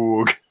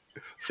Moog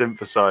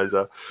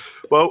synthesizer.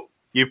 Well,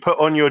 you put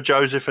on your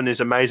Joseph and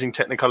his amazing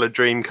Technicolor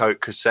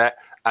Dreamcoat cassette,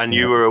 and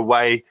you were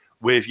away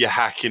with your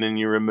hacking and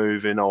your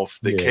removing of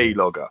the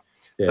keylogger.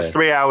 For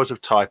 3 hours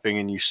of typing,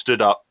 and you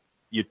stood up,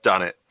 you'd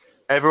done it.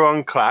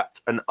 Everyone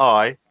clapped, and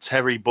I,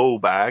 Terry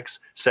Ballbags,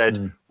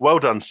 said, well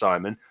done,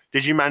 Simon.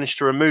 Did you manage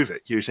to remove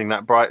it using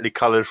that brightly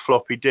coloured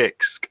floppy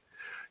disk?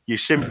 You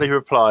simply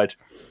replied,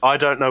 I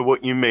don't know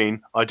what you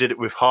mean. I did it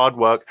with hard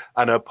work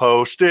and a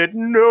post-it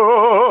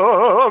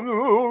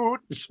note.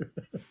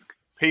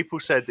 People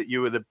said that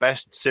you were the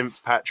best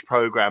synth patch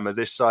programmer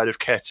this side of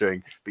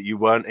Kettering, but you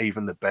weren't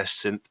even the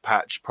best synth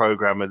patch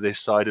programmer this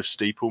side of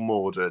Steeple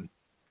Morden.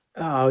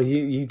 Oh,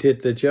 you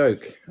did the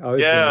joke. I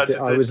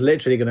was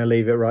literally going to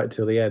leave it right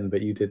till the end,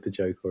 but you did the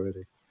joke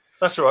already.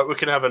 That's all right. We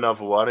can have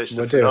another one. It's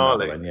the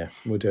finale.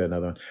 We'll do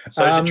another one.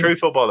 So is it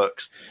truth or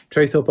bollocks?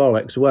 Truth or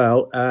bollocks?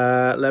 Well,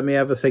 let me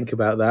have a think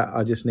about that.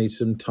 I just need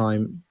some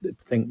time to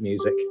think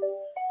music.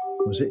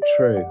 Was it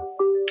true?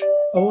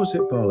 Or was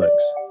it bollocks?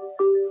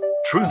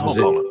 Truth or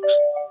bollocks?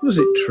 Was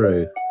it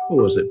true?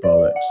 Or was it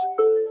bollocks?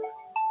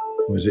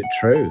 Was it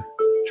true?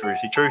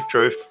 Truthy, truth.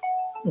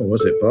 Or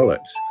was it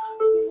bollocks?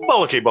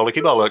 Bollocky, bollocks.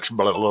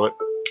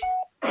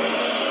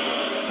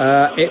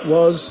 It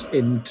was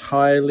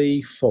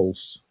entirely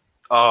false.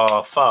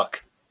 Oh,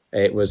 fuck.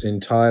 It was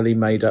entirely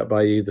made up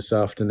by you this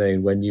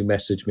afternoon when you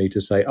messaged me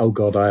to say, oh,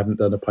 God, I haven't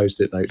done a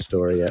Post-it note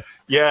story yet.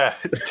 Yeah.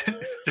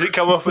 Did it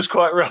come off as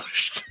quite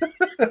rushed?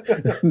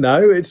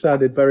 No, it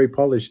sounded very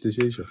polished as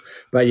usual.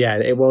 But yeah,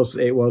 it was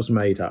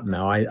made up.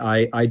 Now,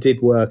 I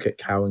did work at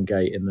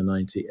Cowangate in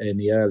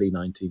the early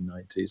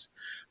 1990s,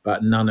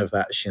 but none of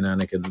that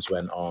shenanigans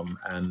went on.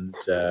 And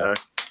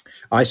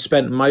I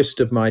spent most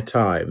of my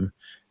time,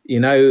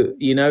 you know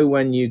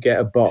when you get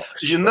a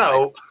box.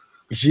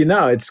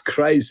 It's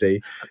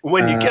crazy.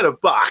 When you get a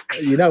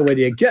box. When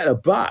you get a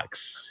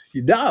box,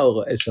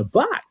 it's a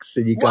box.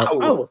 And you go,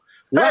 oh,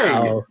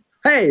 wow,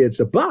 hey, it's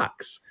a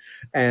box.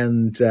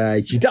 And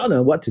you don't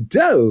know what to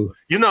do.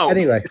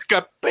 Anyway, it's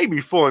got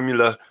baby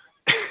formula.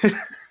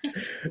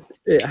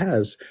 It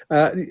has.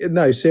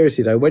 No,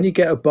 seriously, though, when you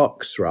get a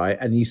box, right,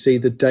 and you see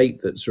the date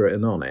that's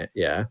written on it,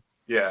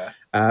 Yeah.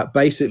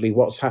 Basically,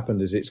 what's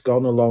happened is it's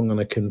gone along on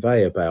a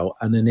conveyor belt,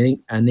 and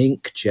an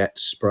inkjet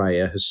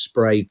sprayer has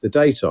sprayed the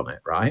date on it,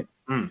 right?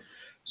 Mm.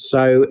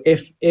 So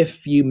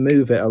if you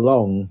move it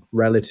along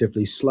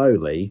relatively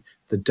slowly,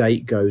 the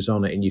date goes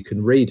on it and you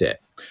can read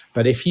it.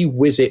 But if you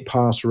whiz it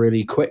past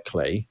really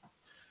quickly,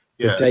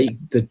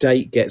 the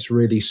date gets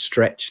really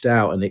stretched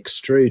out and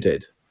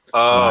extruded.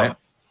 Right.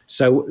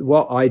 So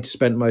what I'd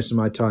spent most of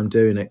my time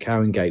doing at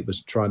Cowingate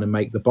was trying to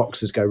make the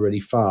boxes go really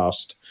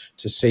fast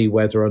to see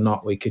whether or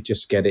not we could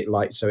just get it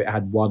so it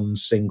had one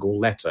single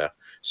letter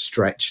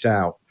stretched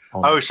out.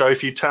 So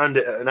if you turned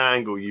it at an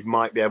angle, you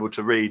might be able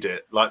to read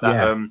it like that.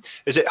 Yeah.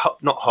 Is it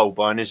not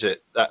Holbein? Is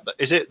it that?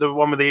 Is it the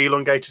one with the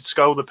elongated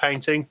skull? The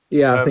painting?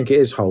 Yeah, I think it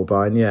is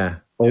Holbein. Yeah.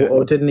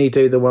 Or didn't he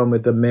do the one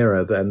with the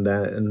mirror and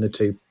the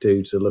two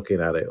dudes are looking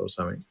at it or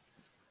something?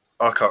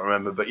 I can't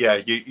remember, but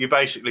yeah, you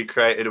basically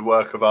created a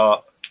work of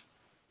art.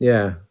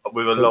 Yeah.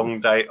 With a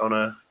long date on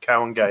a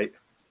Cowingate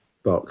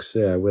box,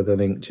 with an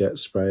inkjet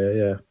sprayer.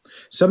 Yeah.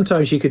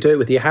 Sometimes you could do it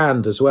with your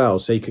hand as well,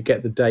 so you could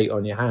get the date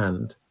on your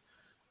hand.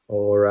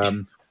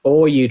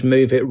 Or you'd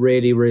move it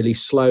really, really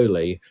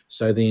slowly,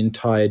 so the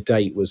entire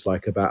date was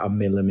like about 1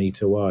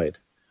 millimeter wide.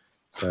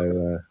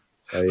 So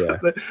yeah.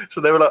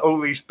 So they were like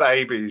all these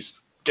babies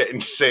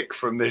getting sick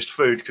from this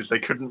food because they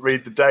couldn't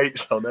read the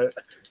dates on it.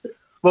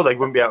 Well, they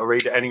wouldn't be able to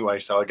read it anyway,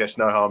 so I guess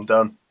no harm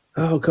done.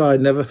 Oh God, I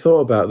never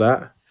thought about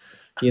that.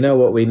 You know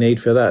what we need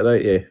for that,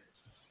 don't you?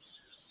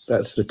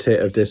 That's the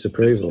tit of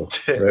disapproval.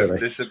 Of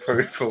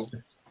disapproval.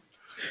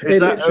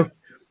 It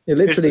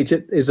literally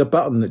is a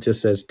button that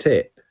just says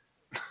tit.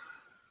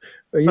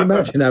 Well, you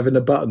imagine having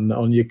a button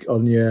on your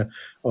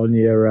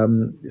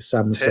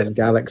Samsung tit.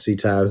 Galaxy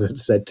Tower that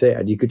said tit,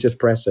 and you could just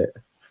press it,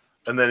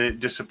 and then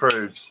it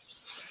disapproves.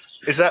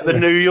 Is that the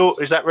New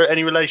York? Is that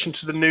any relation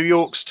to the New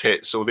York's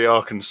tits or the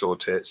Arkansas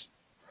tits?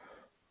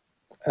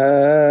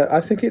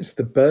 I think it's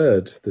the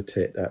bird, the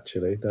tit,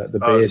 actually. The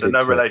bearded so no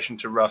tit. relation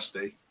to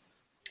Rusty.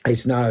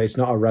 It's not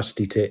a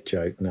rusty tit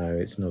joke. No,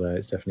 it's not.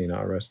 It's definitely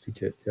not a rusty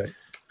tit joke.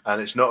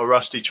 And it's not a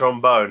rusty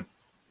trombone.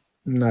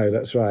 No,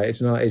 that's right.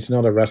 It's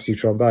not a rusty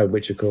trombone,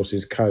 which of course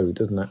is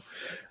code, isn't it?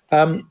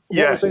 What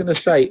was I going to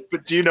say?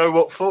 But do you know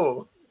what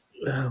for?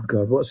 Oh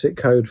God, what's it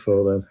code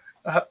for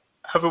then?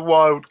 Have a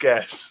wild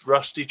guess.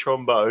 Rusty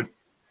trombone.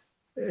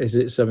 Is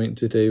it something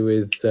to do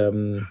with?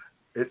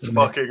 It's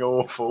fucking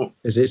awful.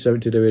 Is it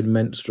something to do with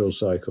menstrual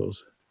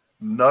cycles?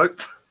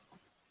 Nope.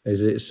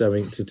 Is it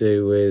something to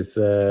do with?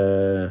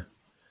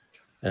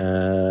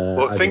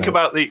 Think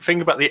about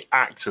the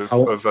act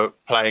of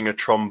playing a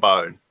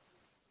trombone.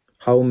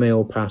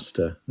 Wholemeal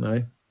pasta?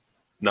 No.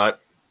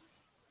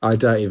 I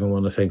don't even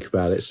want to think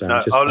about it, Sam. No,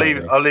 just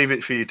I'll leave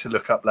it for you to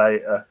look up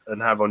later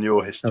and have on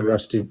your history.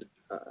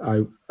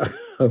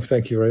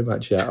 Thank you very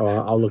much. Yeah,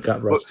 I'll look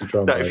up rusty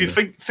trombone. No, if you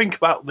think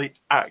about the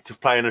act of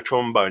playing a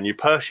trombone, you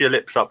purse your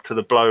lips up to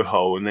the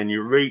blowhole and then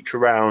you reach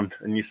around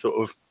and you sort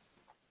of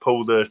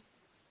pull the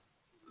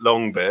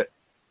long bit.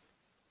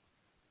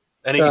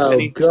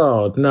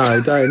 God,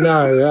 no, don't,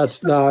 no,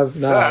 that's no.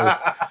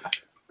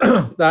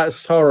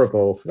 That's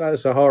horrible.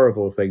 That's a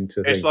horrible thing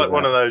to think. It's like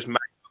one of those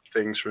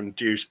things from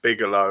Deuce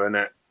Bigelow, isn't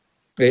it?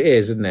 It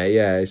is, isn't it?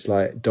 Yeah, it's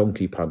like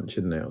Donkey Punch,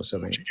 isn't it, or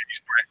something?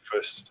 Portuguese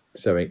breakfast.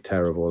 Something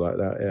terrible like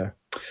that. Yeah.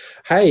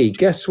 Hey,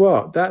 guess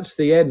what? That's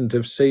the end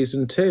of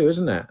season 2,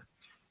 isn't it?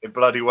 It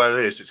bloody well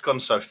is. It's gone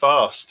so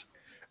fast.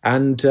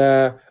 And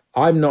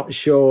I'm not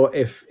sure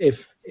if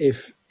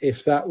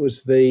that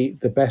was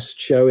the best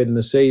show in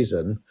the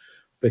season,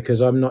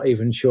 because I'm not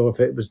even sure if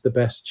it was the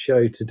best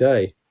show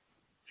today.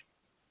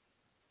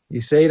 You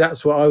see,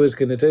 that's what I was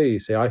going to do. You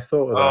see, I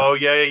thought of that. Oh,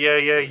 yeah.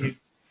 You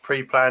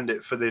pre-planned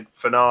it for the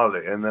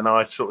finale, and then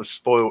I sort of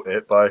spoilt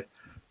it by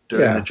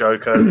doing the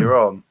joke earlier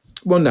on.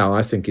 Well, no,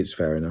 I think it's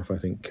fair enough. I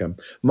think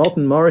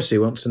Modern Morrissey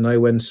wants to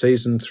know when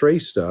season 3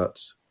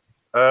 starts.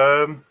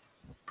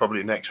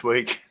 Probably next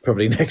week.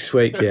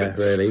 Yeah,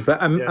 really.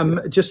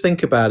 But just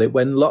think about it.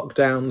 When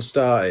lockdown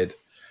started,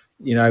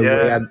 we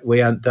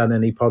hadn't done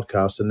any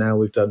podcasts, and now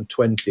we've done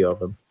 20 of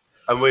them.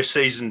 And we're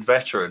seasoned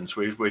veterans.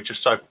 We're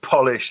just so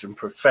polished and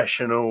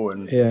professional.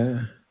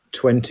 And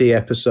 20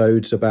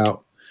 episodes,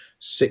 about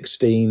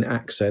 16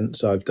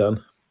 accents I've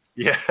done.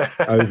 Yeah.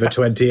 Over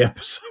 20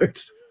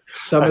 episodes.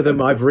 Some of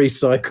them I've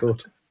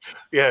recycled.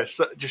 Yeah,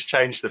 so just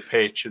change the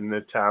pitch and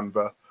the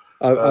timbre.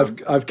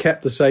 I've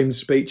kept the same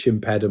speech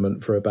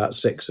impediment for about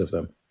 6 of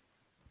them.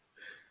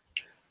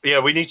 Yeah,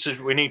 we need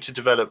to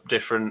develop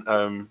different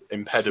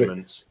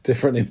impediments.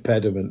 Different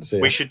impediments. Yeah.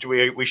 We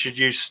should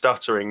use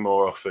stuttering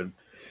more often.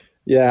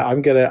 Yeah,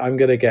 I'm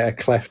gonna get a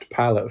cleft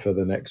palate for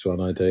the next one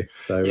I do.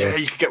 So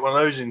you can get one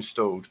of those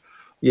installed.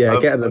 Yeah,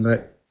 get them.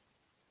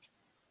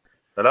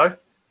 Hello?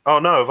 Oh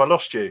no, have I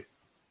lost you?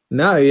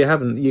 No, you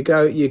haven't. You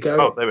go.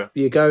 Oh, there we are.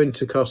 You go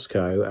into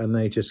Costco and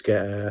they just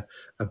get a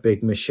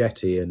big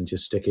machete and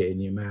just stick it in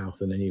your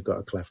mouth, and then you've got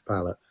a cleft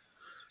palate.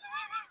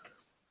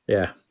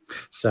 Yeah.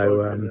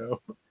 So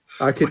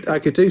I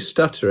could do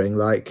stuttering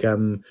like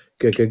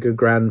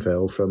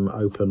Granville from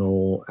Open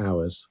All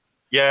Hours.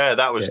 Yeah,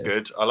 that was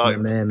good. I like. I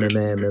could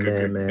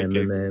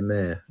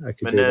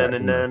do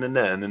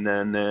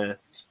that.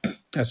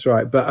 That's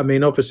right. But I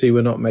mean, obviously,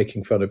 we're not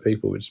making fun of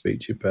people with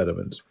speech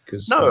impediments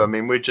because. No, I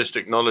mean, we're just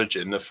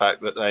acknowledging the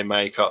fact that they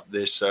make up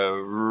this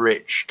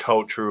rich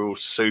cultural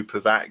soup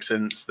of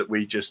accents that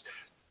we just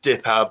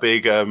dip our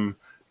big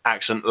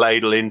accent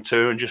ladle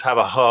into and just have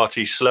a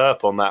hearty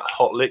slurp on that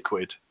hot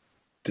liquid.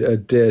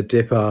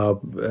 Dip our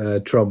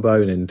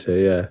trombone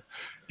into,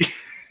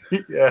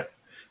 yeah.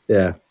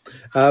 Yeah.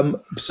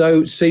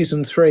 So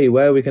season 3,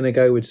 where are we going to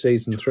go with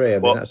season 3? I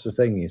mean, that's the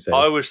thing you said.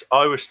 I was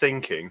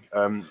thinking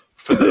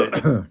for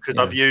the because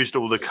I've used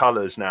all the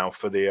colours now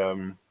for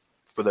the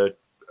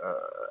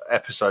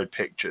episode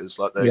pictures,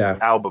 like the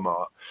album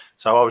art.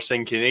 So I was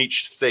thinking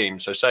each theme.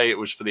 So say it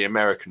was for the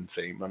American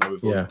theme. I know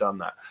we've already done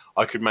that.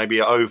 I could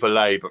maybe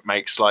overlay but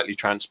make slightly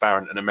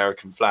transparent an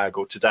American flag.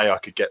 Or today I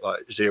could get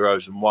like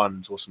 0s and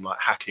 1s or some like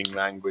hacking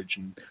language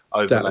and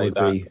overlay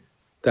that.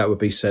 That would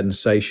be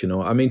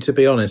sensational. I mean, to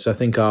be honest, I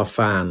think our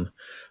fan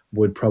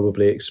would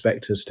probably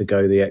expect us to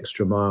go the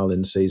extra mile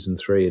in season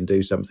 3 and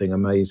do something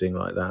amazing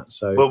like that.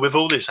 So, well, with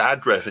all this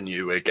ad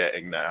revenue we're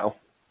getting now,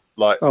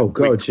 like, oh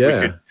god,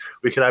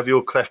 we could have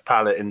your cleft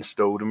palette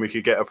installed, and we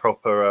could get a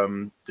proper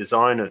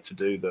designer to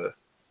do the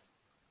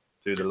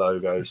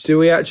logos. Do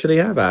we actually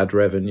have ad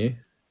revenue?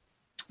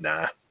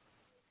 Nah.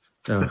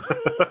 No.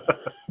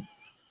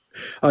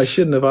 I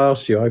shouldn't have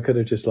asked you. I could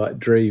have just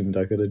dreamed.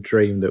 I could have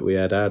dreamed that we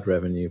had ad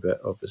revenue, but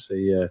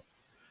obviously, yeah.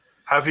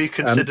 Have you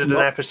considered an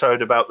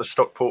episode about the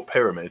Stockport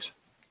Pyramid?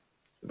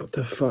 What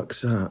the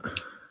fuck's that?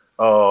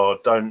 Oh,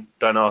 don't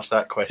ask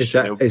that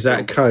question. Is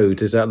that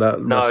code? Is that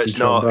no? It's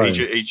trombone? not.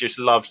 He just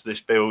loves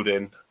this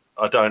building.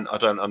 I don't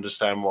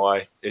understand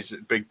why. It's a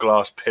big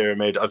glass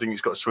pyramid. I think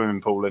it's got a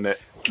swimming pool in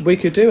it. We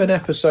could do an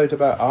episode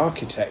about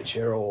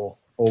architecture, or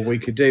we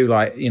could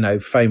do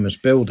famous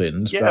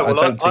buildings. Yeah,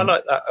 but I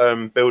like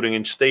that building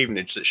in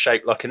Stevenage that's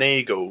shaped like an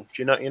eagle.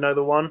 Do you know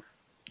the one?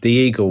 The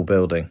Eagle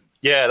building.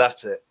 Yeah,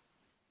 that's it.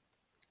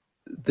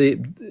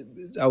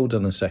 Hold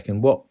on a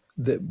second. What?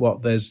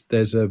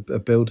 There's a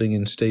building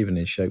in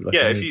Stevenage shaped like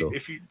an eagle.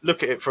 If you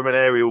look at it from an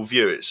aerial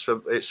view, it's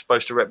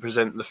supposed to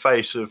represent the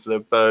face of the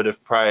bird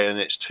of prey and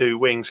its 2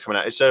 wings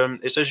coming out.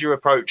 It's as you're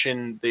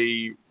approaching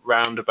the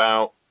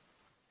roundabout.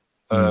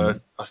 I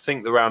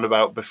think the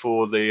roundabout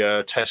before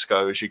the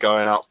Tesco, as you're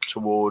going up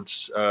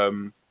towards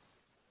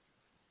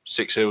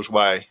 6 Hills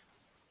Way.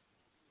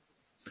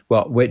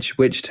 What? Which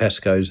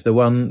Tesco's? The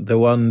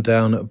one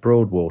down at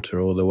Broadwater,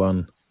 or the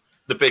one?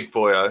 The big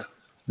boyo.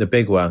 The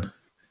big one.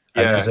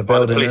 And there's a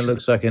building that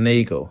looks like an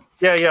eagle.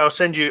 Yeah. I'll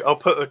send you. I'll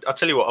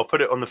tell you what. I'll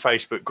put it on the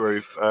Facebook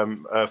group.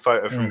 A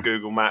photo from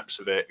Google Maps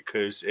of it,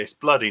 because it's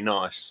bloody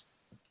nice.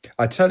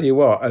 I tell you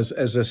what. As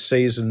a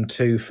season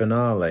 2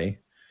 finale,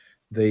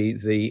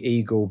 the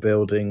Eagle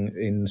building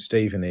in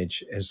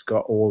Stevenage has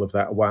got all of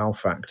that wow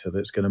factor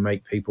that's going to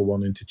make people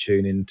wanting to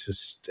tune into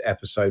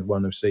episode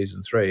 1 of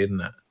season 3, isn't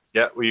it?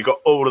 Yeah. Well, you've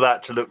got all of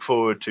that to look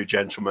forward to,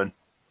 gentlemen.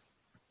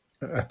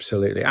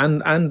 Absolutely,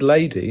 and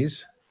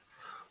ladies.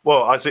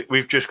 Well, I think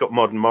we've just got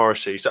Modern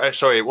Morrissey. So,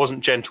 sorry, it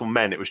wasn't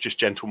Gentlemen; it was just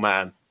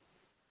Gentleman.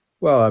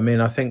 Well, I mean,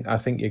 I think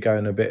you're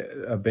going a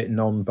bit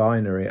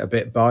non-binary, a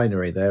bit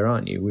binary there,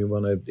 aren't you? We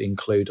want to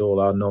include all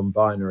our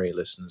non-binary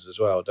listeners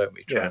as well, don't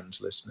we? Trans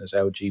listeners,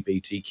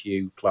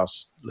 LGBTQ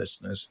plus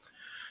listeners.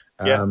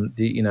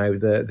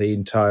 The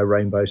entire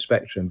rainbow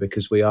spectrum,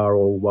 because we are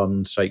all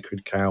one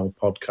Sacred Cow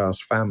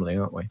podcast family,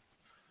 aren't we?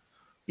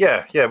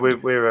 Yeah,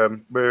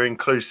 we're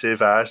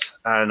inclusive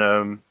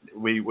and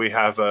we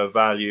have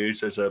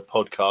values as a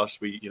podcast.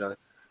 We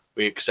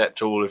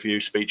accept all of you,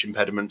 speech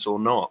impediments or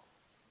not.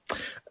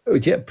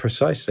 Yeah,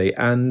 precisely.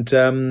 And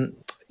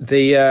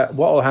what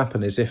will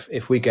happen is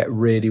if we get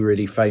really,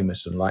 really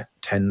famous and like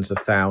tens of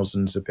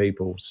thousands of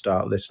people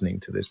start listening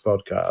to this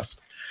podcast,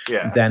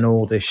 then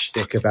all this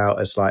shtick about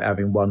us like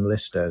having one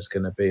listener is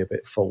going to be a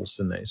bit false,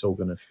 and it's all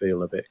going to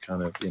feel a bit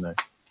kind of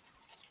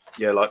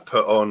like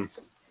put on.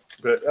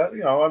 But I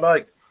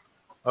like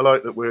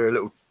that we're a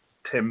little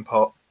tin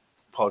pot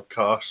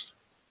podcast.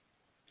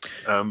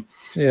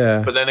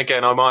 But then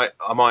again, I might.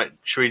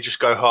 Should we just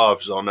go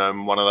halves on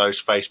one of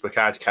those Facebook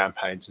ad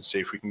campaigns and see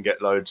if we can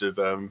get loads of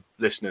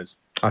listeners?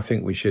 I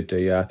think we should do.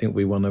 Yeah, I think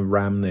we want to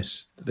ram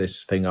this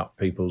thing up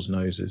people's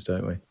noses,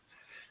 don't we?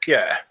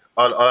 Yeah,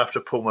 I'll have to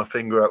pull my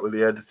finger out with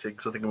the editing,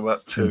 because I think I'm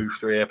about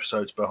 2-3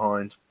 episodes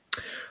behind.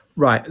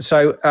 Right,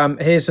 so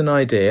here's an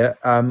idea.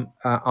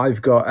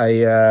 I've got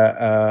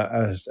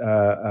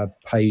a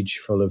page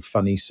full of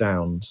funny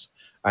sounds,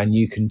 and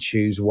you can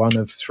choose one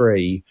of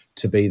 3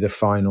 to be the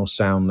final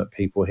sound that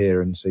people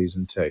hear in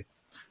season 2.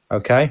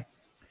 Okay?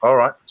 All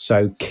right.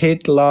 So,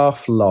 kid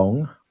laugh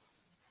long.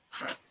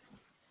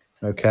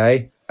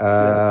 Okay.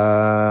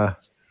 And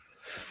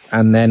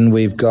then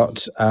we've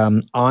got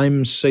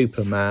I'm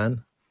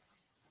Superman.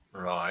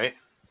 Right.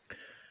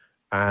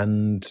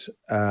 And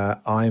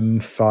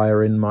I'm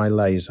firing my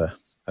laser.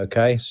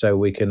 Okay, so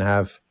we can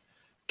have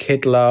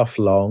kid laugh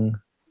long,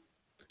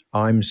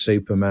 I'm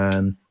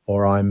Superman,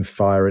 or I'm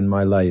firing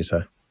my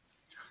laser.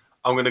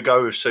 I'm going to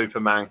go with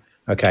Superman.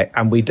 Okay,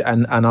 and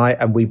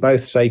we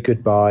both say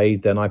goodbye.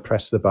 Then I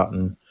press the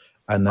button,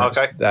 and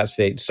that's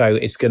it. So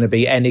it's going to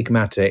be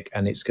enigmatic,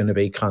 and it's going to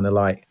be kind of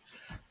like,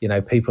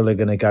 people are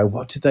going to go,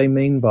 "What did they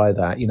mean by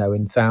that?" In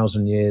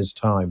 1,000 years'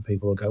 time,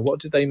 people will go, "What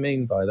did they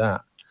mean by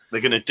that?"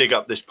 They're going to dig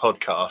up this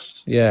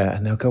podcast. Yeah,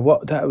 and they'll go,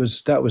 "What? That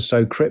was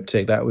so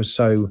cryptic. That was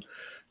so."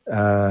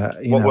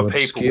 What were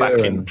people back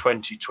in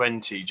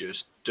 2020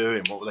 just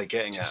doing? What were they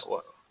getting at?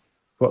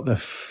 What the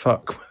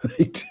fuck were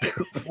they doing?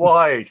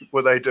 Why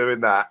were they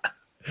doing that?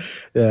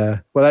 Yeah.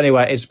 Well,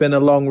 anyway, it's been a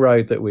long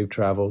road that we've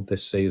travelled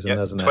this season,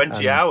 hasn't it?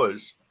 20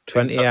 hours.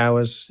 20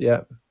 hours,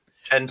 yeah.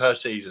 10 per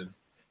season.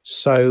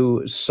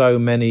 So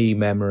many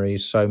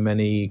memories, so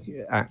many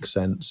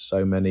accents,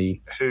 so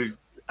many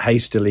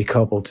hastily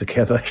cobbled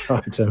together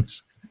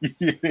items.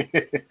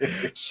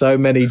 So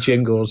many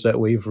jingles that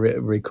we've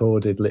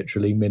recorded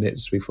literally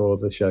minutes before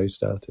the show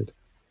started.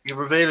 You're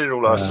revealing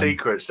all our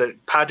secrets. That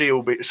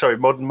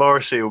Modern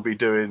Morrissey will be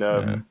doing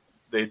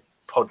the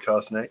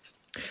podcast next.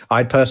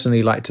 I'd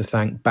personally like to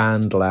thank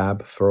Band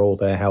Lab for all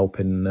their help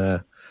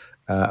in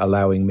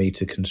allowing me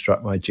to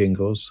construct my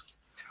jingles.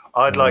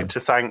 I'd like to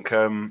thank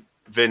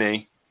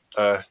Vinny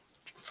for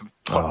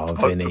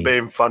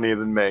being funnier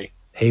than me.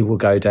 He will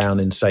go down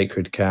in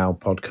Sacred Cow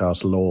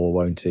podcast lore,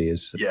 won't he?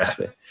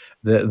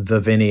 The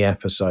Vinny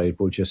episode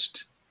will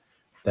just...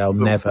 They'll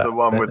never... The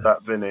one with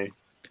that Vinny.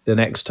 The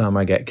next time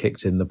I get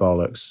kicked in the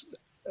bollocks,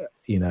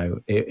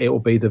 it will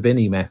be the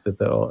Vinny method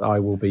that I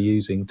will be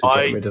using to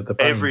get rid of the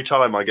pain. Every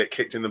time I get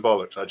kicked in the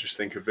bollocks, I just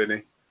think of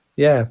Vinny.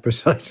 Yeah,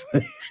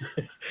 precisely.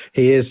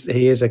 He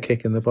is a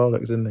kick in the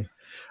bollocks, isn't he?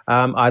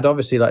 I'd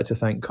obviously like to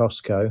thank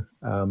Costco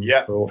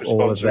for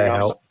all of their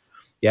help.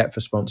 Yeah,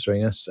 for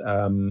sponsoring us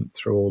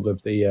through all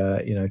of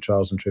the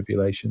trials and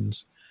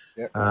tribulations.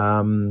 Yep.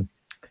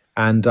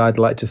 And I'd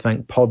like to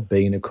thank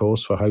Podbean, of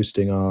course, for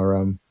hosting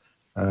our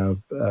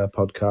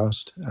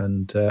podcast,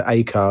 and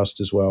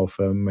Acast as well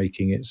for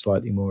making it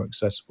slightly more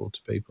accessible to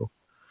people.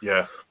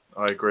 Yeah,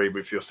 I agree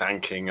with your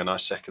thanking, and I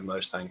second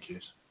those thank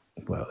yous.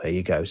 Well, there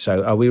you go.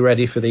 So are we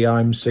ready for the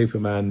I'm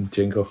Superman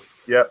jingle?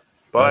 Yep.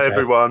 Bye,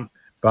 everyone.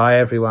 Bye,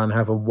 everyone.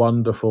 Have a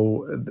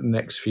wonderful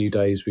next few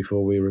days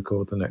before we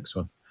record the next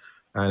one.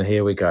 And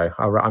here we go.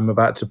 I'm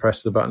about to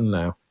press the button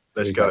now.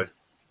 Let's go.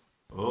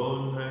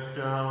 Old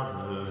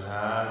MacDonald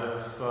had a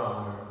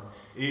farm,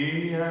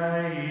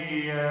 E-I-E-I-O.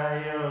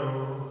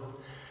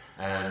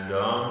 And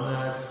on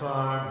that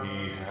farm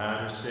he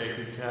had a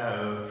sacred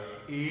cow,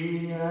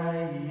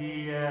 E-I-E-I-O.